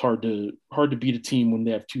 It's hard to beat a team when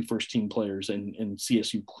they have 2 first team players, and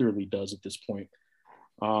CSU clearly does at this point.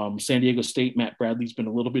 San Diego State, Matt Bradley's been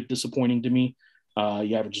a little bit disappointing to me.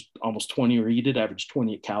 He averaged almost 20, or he did average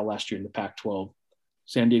 20 at Cal last year in the Pac-12.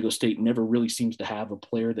 San Diego State never really seems to have a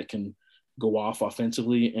player that can go off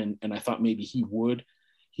offensively, and I thought maybe he would.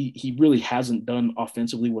 He really hasn't done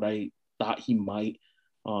offensively what I thought he might.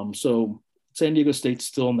 So San Diego State's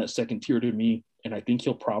still in that second tier to me, and I think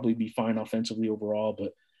he'll probably be fine offensively overall,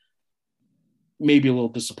 but maybe a little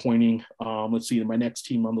disappointing. Let's see, my next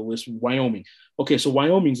team on the list, Wyoming. Okay, so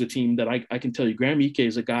Wyoming's a team that I can tell you, Graham Ike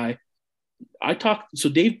is a guy. So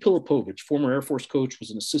Dave Pilipovich, former Air Force coach, was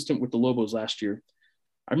an assistant with the Lobos last year.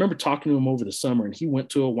 I remember talking to him over the summer, and he went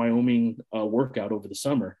to a Wyoming workout over the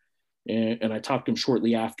summer. And I talked to him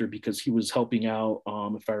shortly after because he was helping out,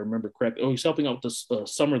 if I remember correctly. He's helping out with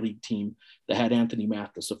this summer league team that had Anthony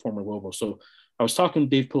Mathis, a former Lobo. So I was talking to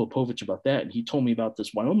Dave Pilipovich about that, and he told me about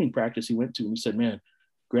this Wyoming practice he went to, and he said, "Man,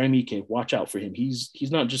 Graham Ike, watch out for him. He's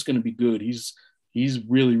not just going to be good. He's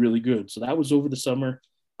really, really good." So that was over the summer.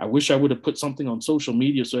 I wish I would have put something on social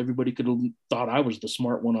media so everybody could have thought I was the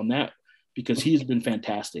smart one on that, because he's been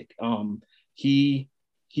fantastic. He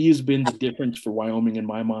has been the difference for Wyoming in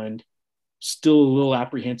my mind. Still a little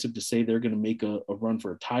apprehensive to say they're going to make a run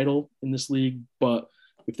for a title in this league, but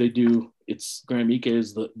if they do, it's Graham Ike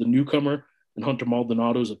is the newcomer, and Hunter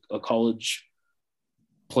Maldonado is a college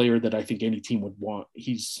player that I think any team would want.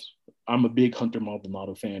 I'm a big Hunter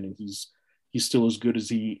Maldonado fan, and he's still as good as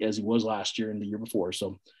he was last year and the year before.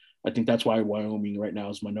 So I think that's why Wyoming right now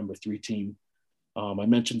is my number 3 team. I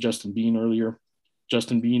mentioned Justin Bean earlier.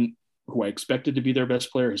 Justin Bean, who I expected to be their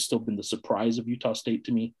best player, has still been the surprise of Utah State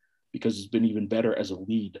to me, because he's been even better as a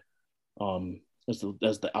lead, as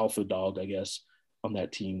the alpha dog, I guess, on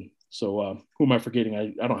that team. So who am I forgetting?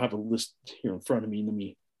 I don't have a list here in front of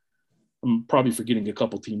me. I'm probably forgetting a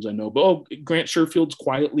couple teams I know. But Grant Sherfield's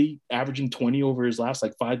quietly averaging 20 over his last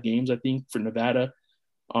 5 games, I think, for Nevada.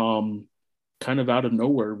 Kind of out of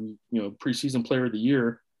nowhere, preseason player of the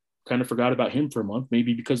year. Kind of forgot about him for a month,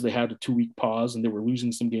 maybe because they had a 2-week pause and they were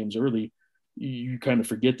losing some games early. You kind of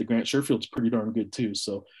forget that Grant Sherfield's pretty darn good too.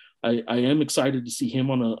 So I am excited to see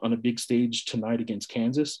him on a big stage tonight against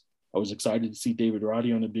Kansas. I was excited to see David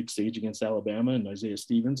Roddy on a big stage against Alabama and Isaiah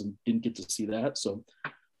Stevens, and didn't get to see that. So,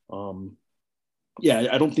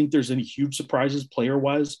 I don't think there's any huge surprises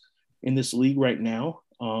player-wise in this league right now.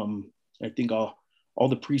 I think all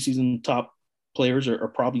the preseason top players are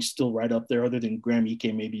probably still right up there, other than Graham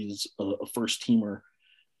Ike maybe is a first-teamer,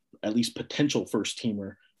 at least potential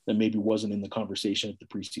first-teamer that maybe wasn't in the conversation at the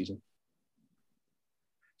preseason.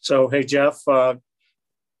 So, hey, Geoff,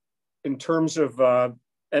 in terms of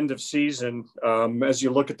end of season, as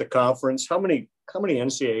you look at the conference, how many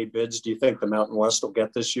NCAA bids do you think the Mountain West will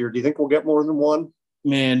get this year? Do you think we'll get more than one?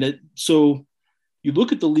 Man, so you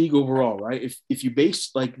look at the league overall, right? If you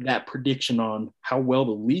base like that prediction on how well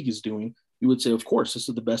the league is doing, you would say, of course, this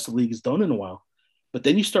is the best the league has done in a while. But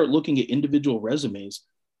then you start looking at individual resumes,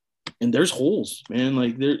 and there's holes, man.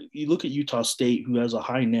 Like you look at Utah State, who has a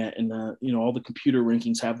high net, and all the computer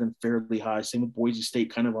rankings have them fairly high. Same with Boise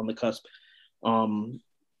State, kind of on the cusp.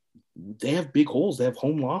 They have big holes. They have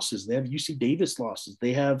home losses. They have UC Davis losses.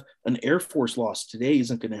 They have an Air Force loss. Today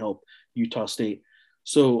isn't going to help Utah State.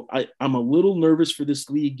 So I'm a little nervous for this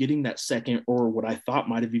league getting that second, or what I thought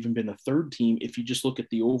might have even been a third team if you just look at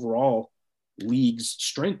the overall league's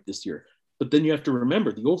strength this year. But then you have to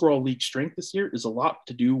remember the overall league strength this year is a lot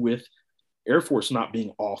to do with Air Force not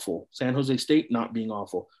being awful, San Jose State not being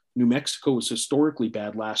awful. New Mexico was historically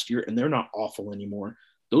bad last year, and they're not awful anymore.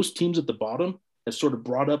 Those teams at the bottom have sort of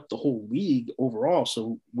brought up the whole league overall.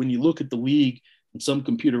 So when you look at the league, and some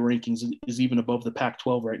computer rankings is even above the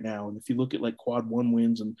Pac-12 right now. And if you look at like quad one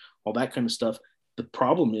wins and all that kind of stuff, the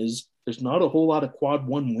problem is there's not a whole lot of quad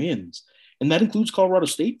one wins. And that includes Colorado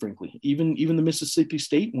State, frankly. Even the Mississippi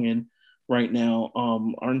State win right now,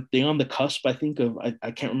 aren't they on the cusp, I think, of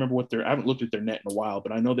I can't remember I haven't looked at their net in a while,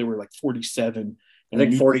 but I know they were like 47. I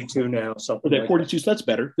think 42 now. Something like 42, so that's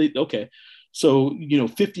better. Okay. So,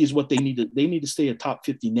 50 is what they need to stay a top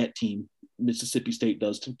 50 net team. Mississippi State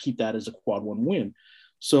does, to keep that as a quad one win.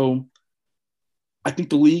 So I think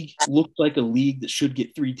the league looks like a league that should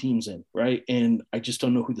get 3 teams in, right? And I just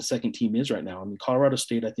don't know who the second team is right now. I mean, Colorado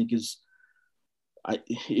State, I think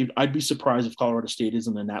I'd be surprised if Colorado State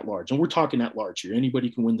isn't an at-large. And we're talking at-large here. Anybody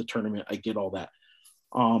can win the tournament. I get all that.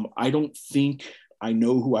 I don't think I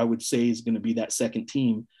know who I would say is going to be that second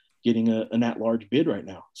team getting an at-large bid right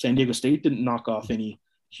now. San Diego State didn't knock off any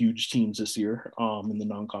huge teams this year in the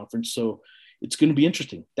non-conference. So it's going to be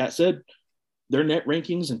interesting. That said, their net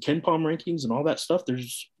rankings and KenPom rankings and all that stuff,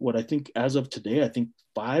 there's what I think as of today, I think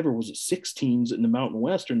 5 or was it 6 teams in the Mountain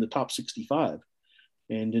West are in the top 65.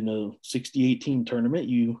 And in a 68 team tournament,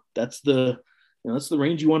 that's the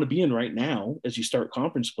range you want to be in right now as you start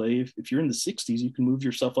conference play. If you're in the 60s, you can move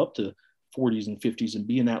yourself up to 40s and 50s and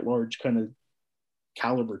be an at-large kind of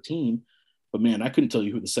caliber team. But man, I couldn't tell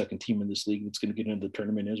you who the second team in this league that's going to get into the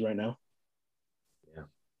tournament is right now. Yeah.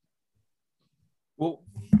 Well,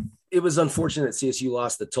 it was unfortunate CSU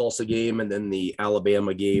lost the Tulsa game and then the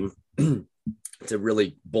Alabama game to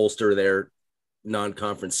really bolster their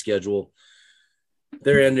non-conference schedule.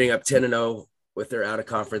 They're ending up 10-0 with their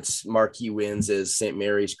out-of-conference marquee wins as St.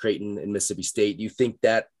 Mary's, Creighton, and Mississippi State. Do you think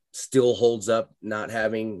that still holds up, not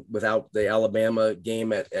having without the Alabama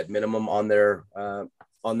game at minimum on their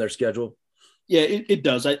schedule? Yeah, it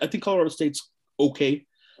does. I think Colorado State's okay.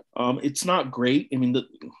 It's not great. I mean,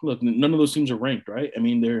 look, none of those teams are ranked, right? I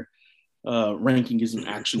mean, their ranking isn't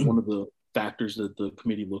actually one of the factors that the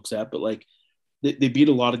committee looks at, but like they beat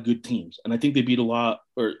a lot of good teams. And I think they beat a lot,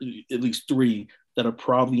 or at least 3 that are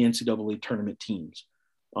probably NCAA tournament teams.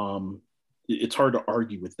 It's hard to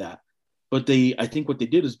argue with that. But I think what they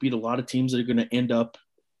did is beat a lot of teams that are going to end up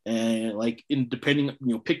and depending,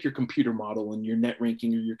 pick your computer model and your net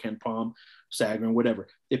ranking or your KenPom, Sager, and whatever.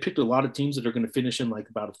 They picked a lot of teams that are going to finish in like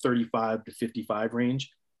about a 35 to 55 range,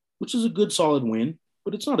 which is a good solid win,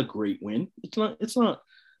 but it's not a great win. It's not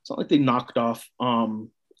like they knocked off an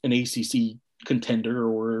ACC contender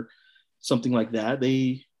or something like that.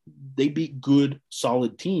 They beat good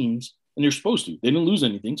solid teams, and they're supposed to. They didn't lose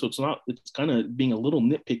anything, so it's kind of being a little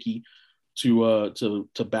nitpicky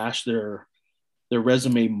to bash their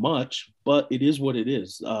resume much, but it is what it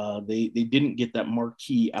is. They didn't get that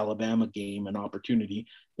marquee Alabama game an opportunity,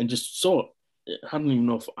 and just so I don't even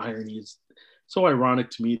know if irony is so ironic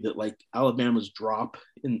to me that like Alabama's drop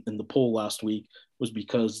in the poll last week was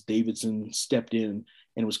because Davidson stepped in,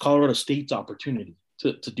 and it was Colorado State's opportunity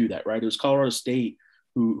to do that, right? It was Colorado State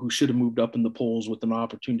who should have moved up in the polls with an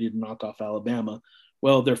opportunity to knock off Alabama.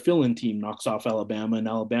 Well, their fill-in team knocks off Alabama, and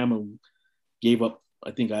Alabama gave up.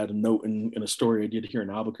 I think I had a note in a story I did here in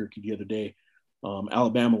Albuquerque the other day.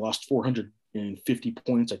 Alabama lost 450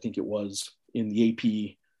 points, I think it was, in the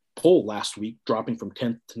AP poll last week, dropping from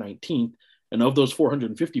 10th to 19th. And of those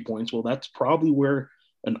 450 points, well, that's probably where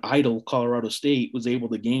an idle Colorado State was able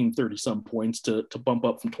to gain 30-some points to bump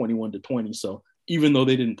up from 21 to 20. So even though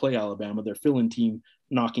they didn't play Alabama, their fill-in team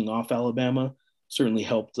knocking off Alabama certainly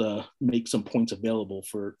helped make some points available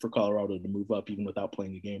for Colorado to move up even without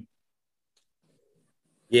playing a game.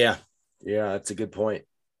 Yeah, that's a good point.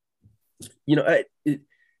 Do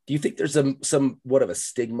Do you think there's somewhat of a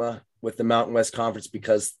stigma with the Mountain West Conference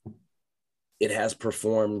because it has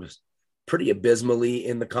performed pretty abysmally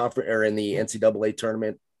in the conference or in the NCAA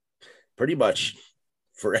tournament pretty much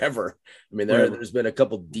forever? I mean, there's been a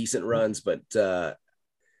couple decent runs, but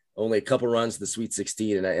only a couple runs to the Sweet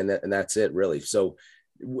 16, and that's it, really. So,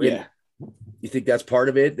 you think that's part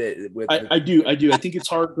of it? I do. I think it's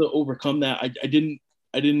hard to overcome that. I didn't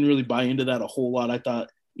really buy into that a whole lot. I thought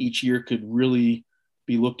each year could really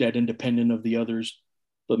be looked at independent of the others,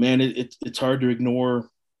 but man, it's hard to ignore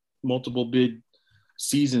multiple big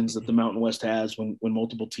seasons that the Mountain West has when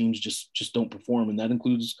multiple teams just don't perform, and that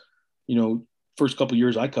includes, first couple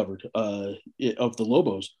years I covered of the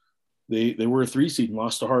Lobos. They were a 3 seed and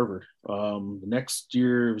lost to Harvard. The next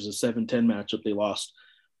year it was a 7-10 matchup. They lost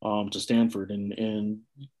to Stanford, and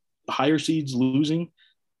higher seeds losing,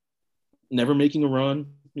 never making a run.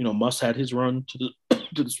 Muss had his run to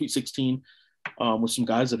the Sweet 16 with some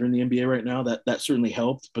guys that are in the NBA right now. That certainly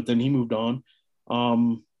helped, but then he moved on.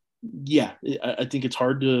 I think it's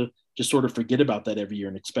hard to just sort of forget about that every year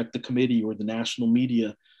and expect the committee or the national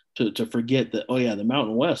media to forget that, the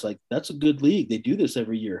Mountain West, like, that's a good league. They do this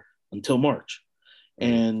every year until March.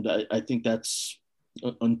 And I think that's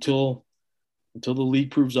until the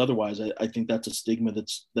league proves otherwise. I think that's a stigma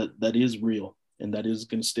that is real and that is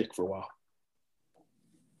going to stick for a while.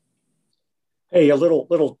 Hey, a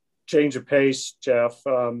little change of pace, Geoff.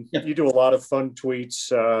 You do a lot of fun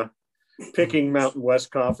tweets, picking Mountain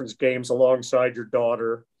West Conference games alongside your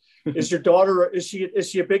daughter. Is your daughter, is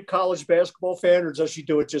she a big college basketball fan, or does she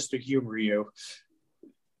do it just to humor you?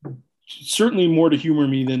 Certainly more to humor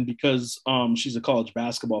me than because she's a college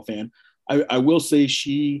basketball fan. I will say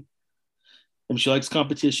she likes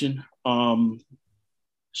competition.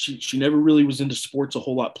 She never really was into sports a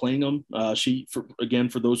whole lot playing them.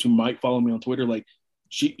 For those who might follow me on Twitter, like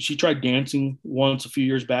she tried dancing once a few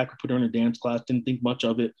years back. We put her in a dance class, didn't think much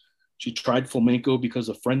of it. She tried flamenco because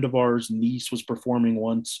a friend of ours' niece was performing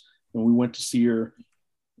once, and we went to see her.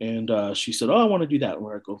 And she said, "Oh, I want to do that." And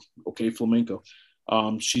we're like, "Oh, okay, flamenco."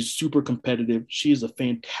 She's super competitive. She is a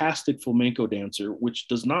fantastic flamenco dancer, which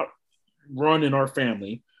does not run in our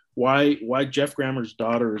family. Why Geoff Grammar's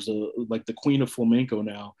daughter is like the queen of flamenco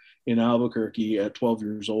now in Albuquerque at 12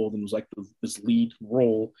 years old and was like this lead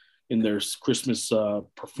role in their Christmas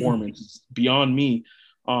performance is beyond me.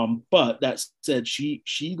 But that said, she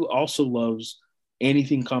also loves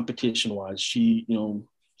anything competition wise. She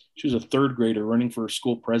was a third grader running for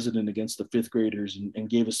school president against the fifth graders and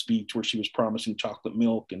gave a speech where she was promising chocolate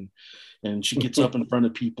milk and she gets up in front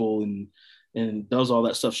of people and does all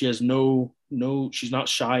that stuff. She has she's not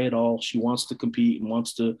shy at all. She wants to compete and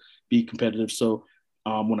wants to be competitive. So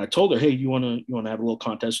when I told her, "Hey, you want to have a little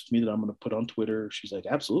contest with me that I'm going to put on Twitter?" She's like,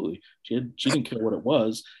 "Absolutely." She didn't care what it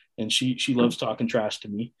was. And she loves talking trash to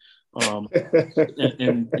me.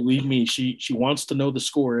 And believe me, she wants to know the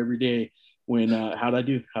score every day when, how'd I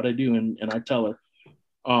do? And I tell her.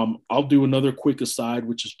 I'll do another quick aside,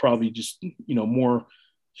 which is probably just, more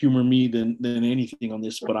humor me than anything on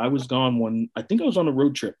this, but I was gone I think I was on a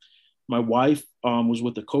road trip. My wife was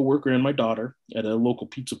with a coworker and my daughter at a local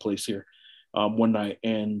pizza place here one night,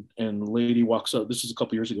 and the lady walks up. This is a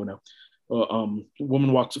couple years ago now. A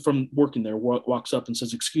woman walks from working there, walks up and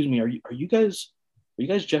says, "Excuse me, are you guys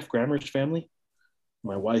Geoff Grammar's family?"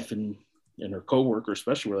 My wife and her coworker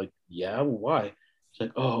especially were like, "Yeah, well, why?" She's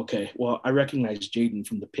like, "Oh, okay. Well, I recognize Jaden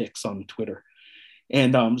from the pics on Twitter."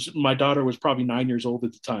 And my daughter was probably 9 years old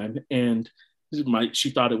at the time, and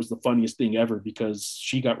she thought it was the funniest thing ever because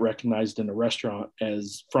she got recognized in a restaurant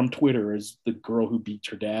from Twitter as the girl who beat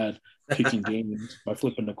her dad picking games by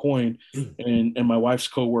flipping a coin. And my wife's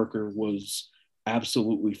coworker was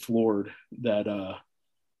absolutely floored that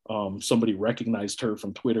somebody recognized her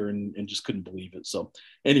from Twitter and just couldn't believe it. So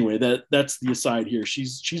anyway, that's the aside here.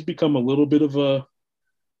 She's become a little bit of a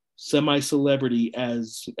semi-celebrity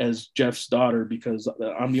as Geoff's daughter because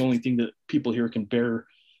I'm the only thing that people here can bear.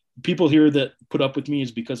 People here that put up with me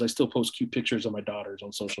is because I still post cute pictures of my daughters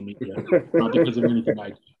on social media, not because of anything I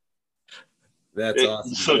do. That's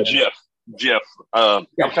awesome. So Geoff, I'm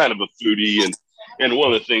kind of a foodie, and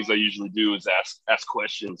one of the things I usually do is ask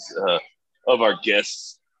questions of our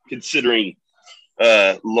guests, considering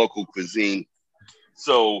local cuisine.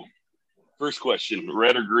 So, first question: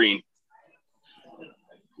 red or green?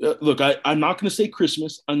 Look, I'm not going to say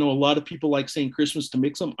Christmas. I know a lot of people like saying Christmas to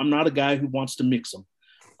mix them. I'm not a guy who wants to mix them.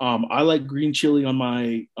 I like green chili on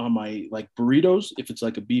my like burritos, if it's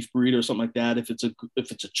like a beef burrito or something like that, if it's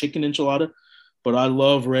a chicken enchilada, but I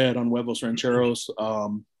love red on huevos rancheros.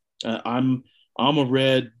 I'm a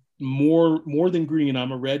red more than green.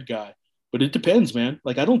 I'm a red guy. But it depends, man.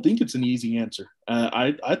 Like, I don't think it's an easy answer.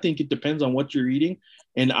 I think it depends on what you're eating.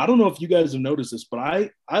 And I don't know if you guys have noticed this, but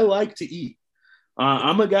I like to eat.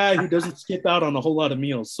 I'm a guy who doesn't skip out on a whole lot of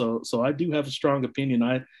meals. So I do have a strong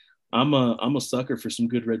opinion. I'm a sucker for some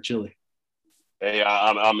good red chili. Hey,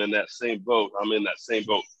 I'm in that same boat. I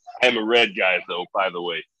am a red guy, though, by the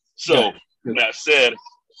way. So that said,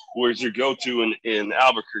 where's your go-to in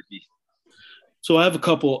Albuquerque? So I have a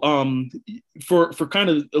couple. For kind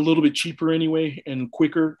of a little bit cheaper anyway and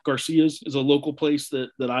quicker, Garcia's is a local place that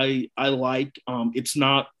I like. It's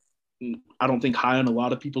not, I don't think, high on a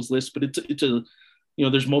lot of people's list, but it's a,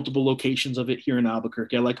 there's multiple locations of it here in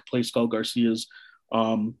Albuquerque. I like a place called Garcia's.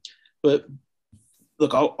 But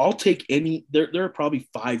look, I'll take any. There are probably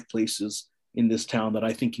 5 places in this town that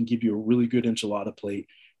I think can give you a really good enchilada plate.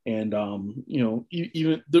 And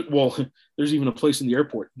there's even a place in the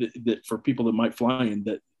airport that for people that might fly in,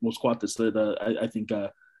 that Los Cuates, that I think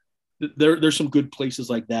there's some good places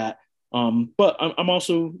like that. But I'm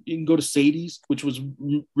also, you can go to Sadie's, which was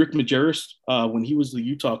Rick Majerus when he was the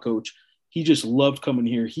Utah coach. He just loved coming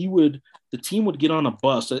here. The team would get on a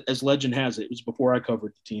bus, as legend has it. It was before I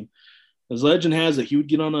covered the team. As legend has it, he would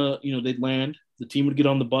get on they'd land. The team would get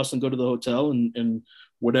on the bus and go to the hotel, and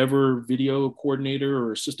whatever video coordinator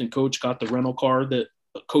or assistant coach got the rental car that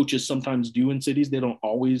coaches sometimes do in cities. They don't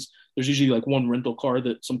always, there's usually like one rental car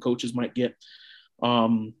that some coaches might get.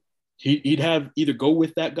 He'd have either go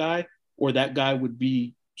with that guy, or that guy would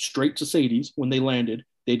be straight to Sadie's when they landed.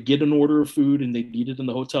 They'd get an order of food and they'd eat it in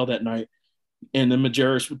the hotel that night. And then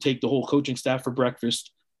Majerus would take the whole coaching staff for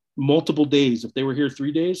breakfast multiple days. If they were here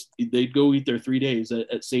 3 days, they'd go eat their 3 days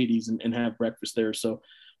at Sadie's and have breakfast there. So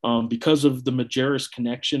because of the Majerus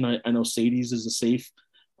connection, I know Sadie's is a safe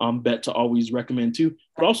bet to always recommend too,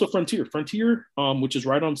 but also Frontier, which is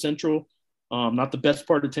right on Central, not the best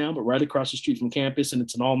part of town, but right across the street from campus. And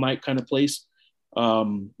it's an all night kind of place.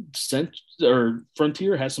 Frontier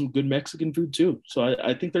has some good Mexican food too. So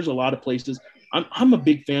I think there's a lot of places. I'm a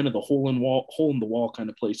big fan of the hole in the wall kind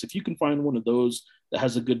of place. If you can find one of those that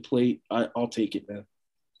has a good plate, I'll take it, man.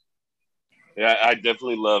 Yeah, I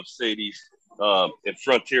definitely love Sadie's. At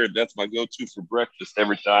Frontier, that's my go-to for breakfast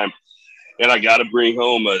every time. And I got to bring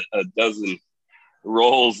home a dozen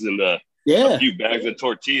rolls and a few bags of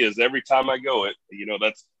tortillas every time I go.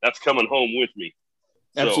 That's coming home with me.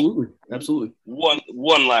 Absolutely. So, Absolutely.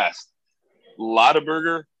 One last, Lotta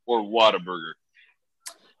Burger or Whataburger?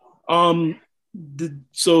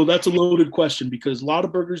 So that's a loaded question, because Lotta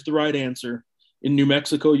Burger is the right answer. In New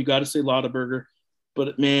Mexico, you got to say Lotta Burger.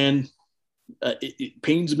 But man, it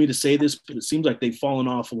pains me to say this, but it seems like they've fallen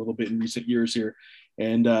off a little bit in recent years here.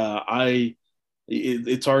 And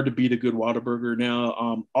it's hard to beat a good Whataburger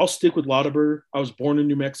now. I'll stick with Lotta Burger. I was born in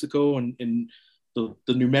New Mexico, and the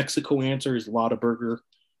New Mexico answer is Lotta Burger.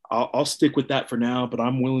 I'll stick with that for now, but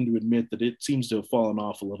I'm willing to admit that it seems to have fallen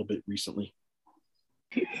off a little bit recently.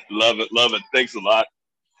 Love it. Thanks a lot.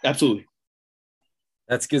 Absolutely.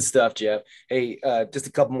 That's good stuff, Geoff. Hey, just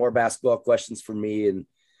a couple more basketball questions for me, and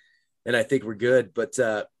I think we're good. But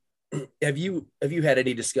have you had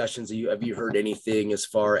any discussions? Have you heard anything as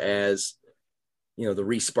far as the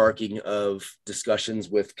resparking of discussions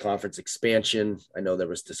with conference expansion? I know there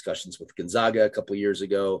was discussions with Gonzaga a couple of years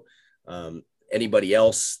ago. Anybody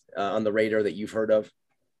else on the radar that you've heard of?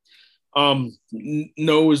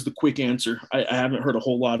 No is the quick answer. I haven't heard a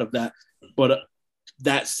whole lot of that. But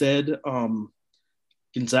that said,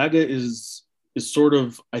 Gonzaga is sort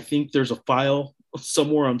of, I think there's a file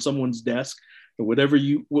somewhere on someone's desk, and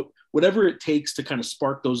whatever it takes to kind of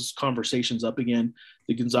spark those conversations up again,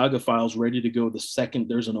 the Gonzaga file's ready to go the second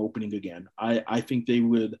there's an opening again. I think they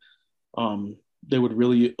would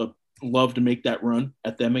really love to make that run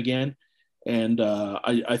at them again. And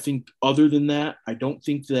I think other than that, I don't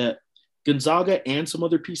think that Gonzaga and some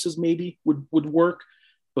other pieces maybe would work,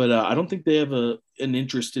 but I don't think they have an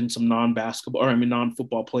interest in some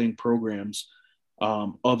non-football playing programs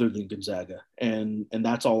other than Gonzaga. And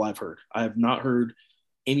that's all I've heard. I have not heard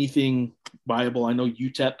anything viable. I know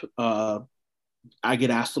UTEP, I get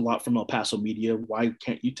asked a lot from El Paso media, why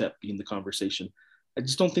can't UTEP be in the conversation? I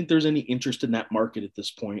just don't think there's any interest in that market at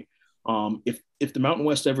this point. If the Mountain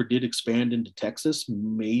West ever did expand into Texas,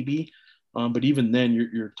 maybe, but even then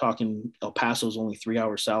you're talking El Paso's only 3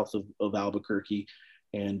 hours south of Albuquerque.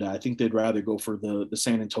 And I think they'd rather go for the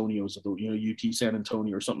San Antonios of the, UT San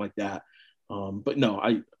Antonio or something like that. But no,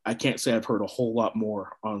 I can't say I've heard a whole lot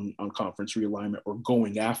more on conference realignment or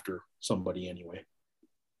going after somebody anyway.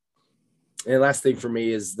 And last thing for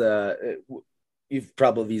me is you've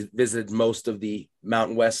probably visited most of the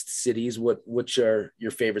Mountain West cities. Which are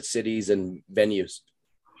your favorite cities and venues?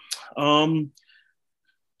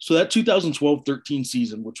 So that 2012-13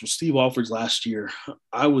 season, which was Steve Alford's last year,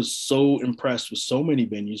 I was so impressed with so many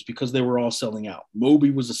venues because they were all selling out. Moby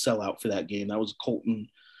was a sellout for that game. That was Colton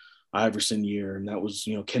Iverson year, and that was,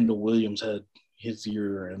 Kendall Williams had his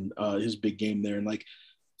year and his big game there. And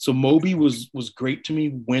so Moby was great to me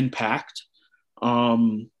when packed.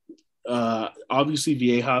 Obviously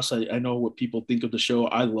Viejas, I know what people think of the show.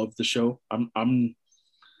 I love the show. I'm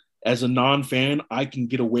as a non-fan, I can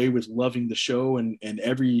get away with loving the show and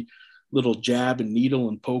every little jab and needle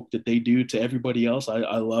and poke that they do to everybody else.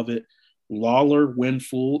 I love it. Lawler, when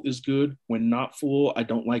full, is good. When not full, I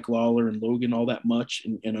don't like Lawler and Logan all that much.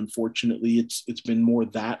 And unfortunately, it's been more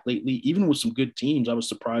that lately. Even with some good teams, I was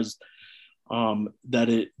surprised that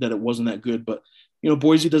it wasn't that good. But,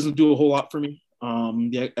 Boise doesn't do a whole lot for me.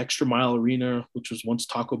 The Extra Mile Arena, which was once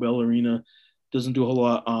Taco Bell Arena, doesn't do a whole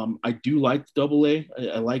lot. I do like AA.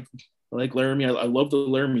 I like Laramie. I love the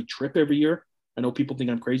Laramie trip every year. I know people think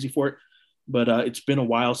I'm crazy for it, but it's been a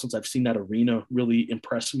while since I've seen that arena really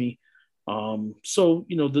impress me. So,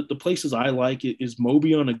 the places I like is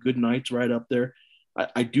Moby on a good night's right up there.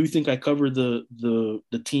 I do think I cover the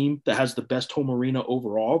team that has the best home arena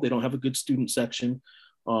overall. They don't have a good student section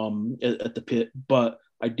at the Pit, but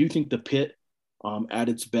I do think the Pit at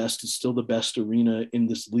its best is still the best arena in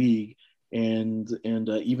this league. And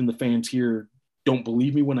even the fans here don't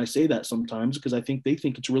believe me when I say that sometimes, because I think they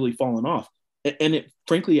think it's really fallen off. And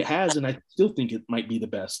frankly, it has, and I still think it might be the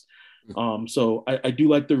best. So I do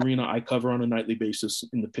like the arena I cover on a nightly basis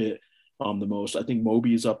in the Pit the most. I think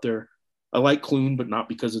Moby is up there. I like Clune, but not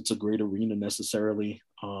because it's a great arena necessarily.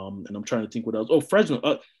 And I'm trying to think what else. Oh,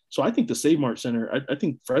 Fresno. So I think the Save Mart Center, I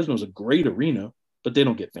think Fresno's a great arena, but they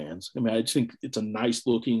don't get fans. I mean, I just think it's a nice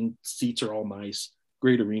looking, seats are all nice,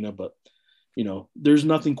 great arena, but there's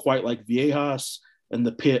nothing quite like Viejas and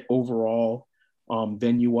the Pit overall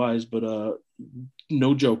venue wise, but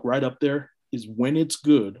no joke, right up there is when it's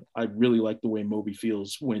good. I really like the way Moby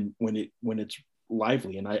feels when it's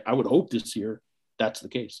lively. And I would hope this year that's the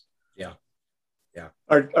case. Yeah.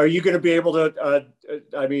 Are you going to be able to,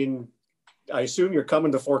 I assume you're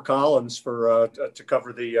coming to Fort Collins for to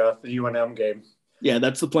cover the UNM game. Yeah,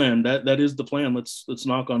 that's the plan. That is the plan. Let's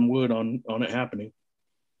knock on wood on it happening.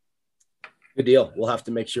 Good deal. We'll have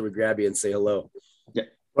to make sure we grab you and say hello. Yeah.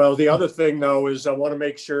 Well, the other thing, though, is I want to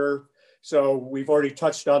make sure. So we've already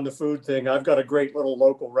touched on the food thing. I've got a great little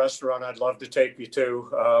local restaurant I'd love to take you to.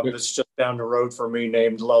 It's just down the road from me,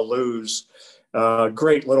 named La Luz.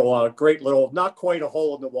 Great little, not quite a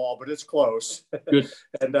hole in the wall, but it's close. Good.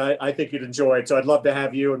 And I think you'd enjoy it. So I'd love to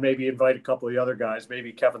have you and maybe invite a couple of the other guys,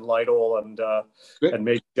 maybe Kevin Lytle and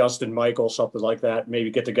maybe Justin Michael, something like that.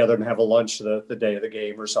 Maybe get together and have a lunch the day of the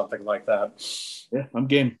game or something like that. Yeah, I'm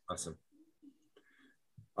game. Awesome.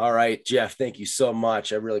 All right, Geoff, thank you so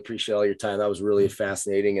much. I really appreciate all your time. That was really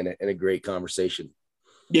fascinating and a great conversation.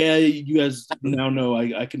 Yeah, you guys now know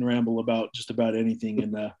I can ramble about just about anything,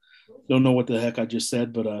 and don't know what the heck I just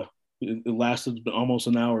said, but it lasted almost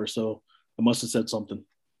an hour, so I must have said something.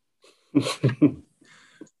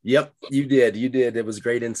 Yep, you did. It was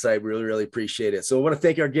great insight. Really, really appreciate it. So I want to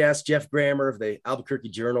thank our guest, Geoff Grammar of the Albuquerque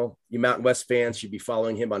Journal. You Mountain West fans should be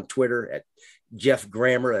following him on Twitter at Geoff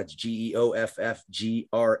Grammar. That's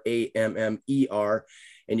GeoffGrammer.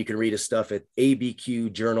 And you can read his stuff at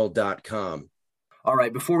abqjournal.com. All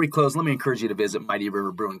right, before we close, let me encourage you to visit Mighty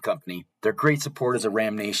River Brewing Company. They're great supporters of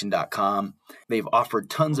ramnation.com. They've offered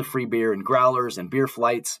tons of free beer and growlers and beer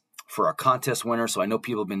flights for our contest winner, so I know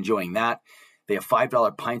people have been enjoying that. They have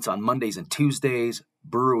 $5 pints on Mondays and Tuesdays,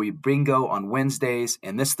 brewery bingo on Wednesdays,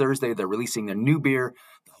 and this Thursday they're releasing their new beer,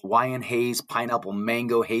 the Hawaiian Haze Pineapple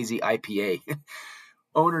Mango Hazy IPA.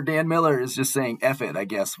 Owner Dan Miller is just saying F it, I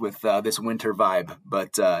guess, with this winter vibe,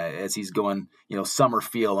 but as he's going, summer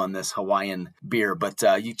feel on this Hawaiian beer. But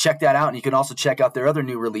you check that out, and you can also check out their other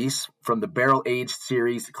new release from the Barrel Aged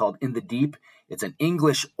series called In the Deep. It's an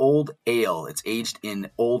English old ale. It's aged in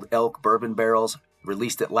Old Elk bourbon barrels.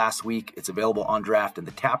 Released it last week. It's available on draft in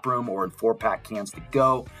the tap room or in 4-pack cans to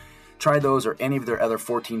go. Try those or any of their other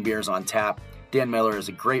 14 beers on tap. Dan Miller is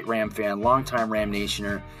a great Ram fan, longtime Ram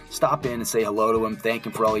Nationer. Stop in and say hello to him. Thank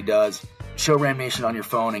him for all he does. Show Ram Nation on your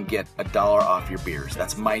phone and get $1 off your beers.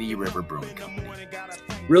 That's Mighty River Brewing Company.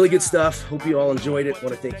 Really good stuff. Hope you all enjoyed it.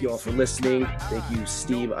 Want to thank you all for listening. Thank you,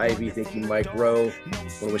 Steve Ivy. Thank you, Mike Rowe.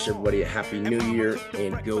 Want to wish everybody a happy new year,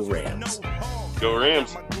 and go Rams. Go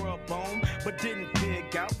Rams. But didn't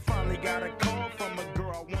dig out. Finally got a call from a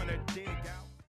girl I wanted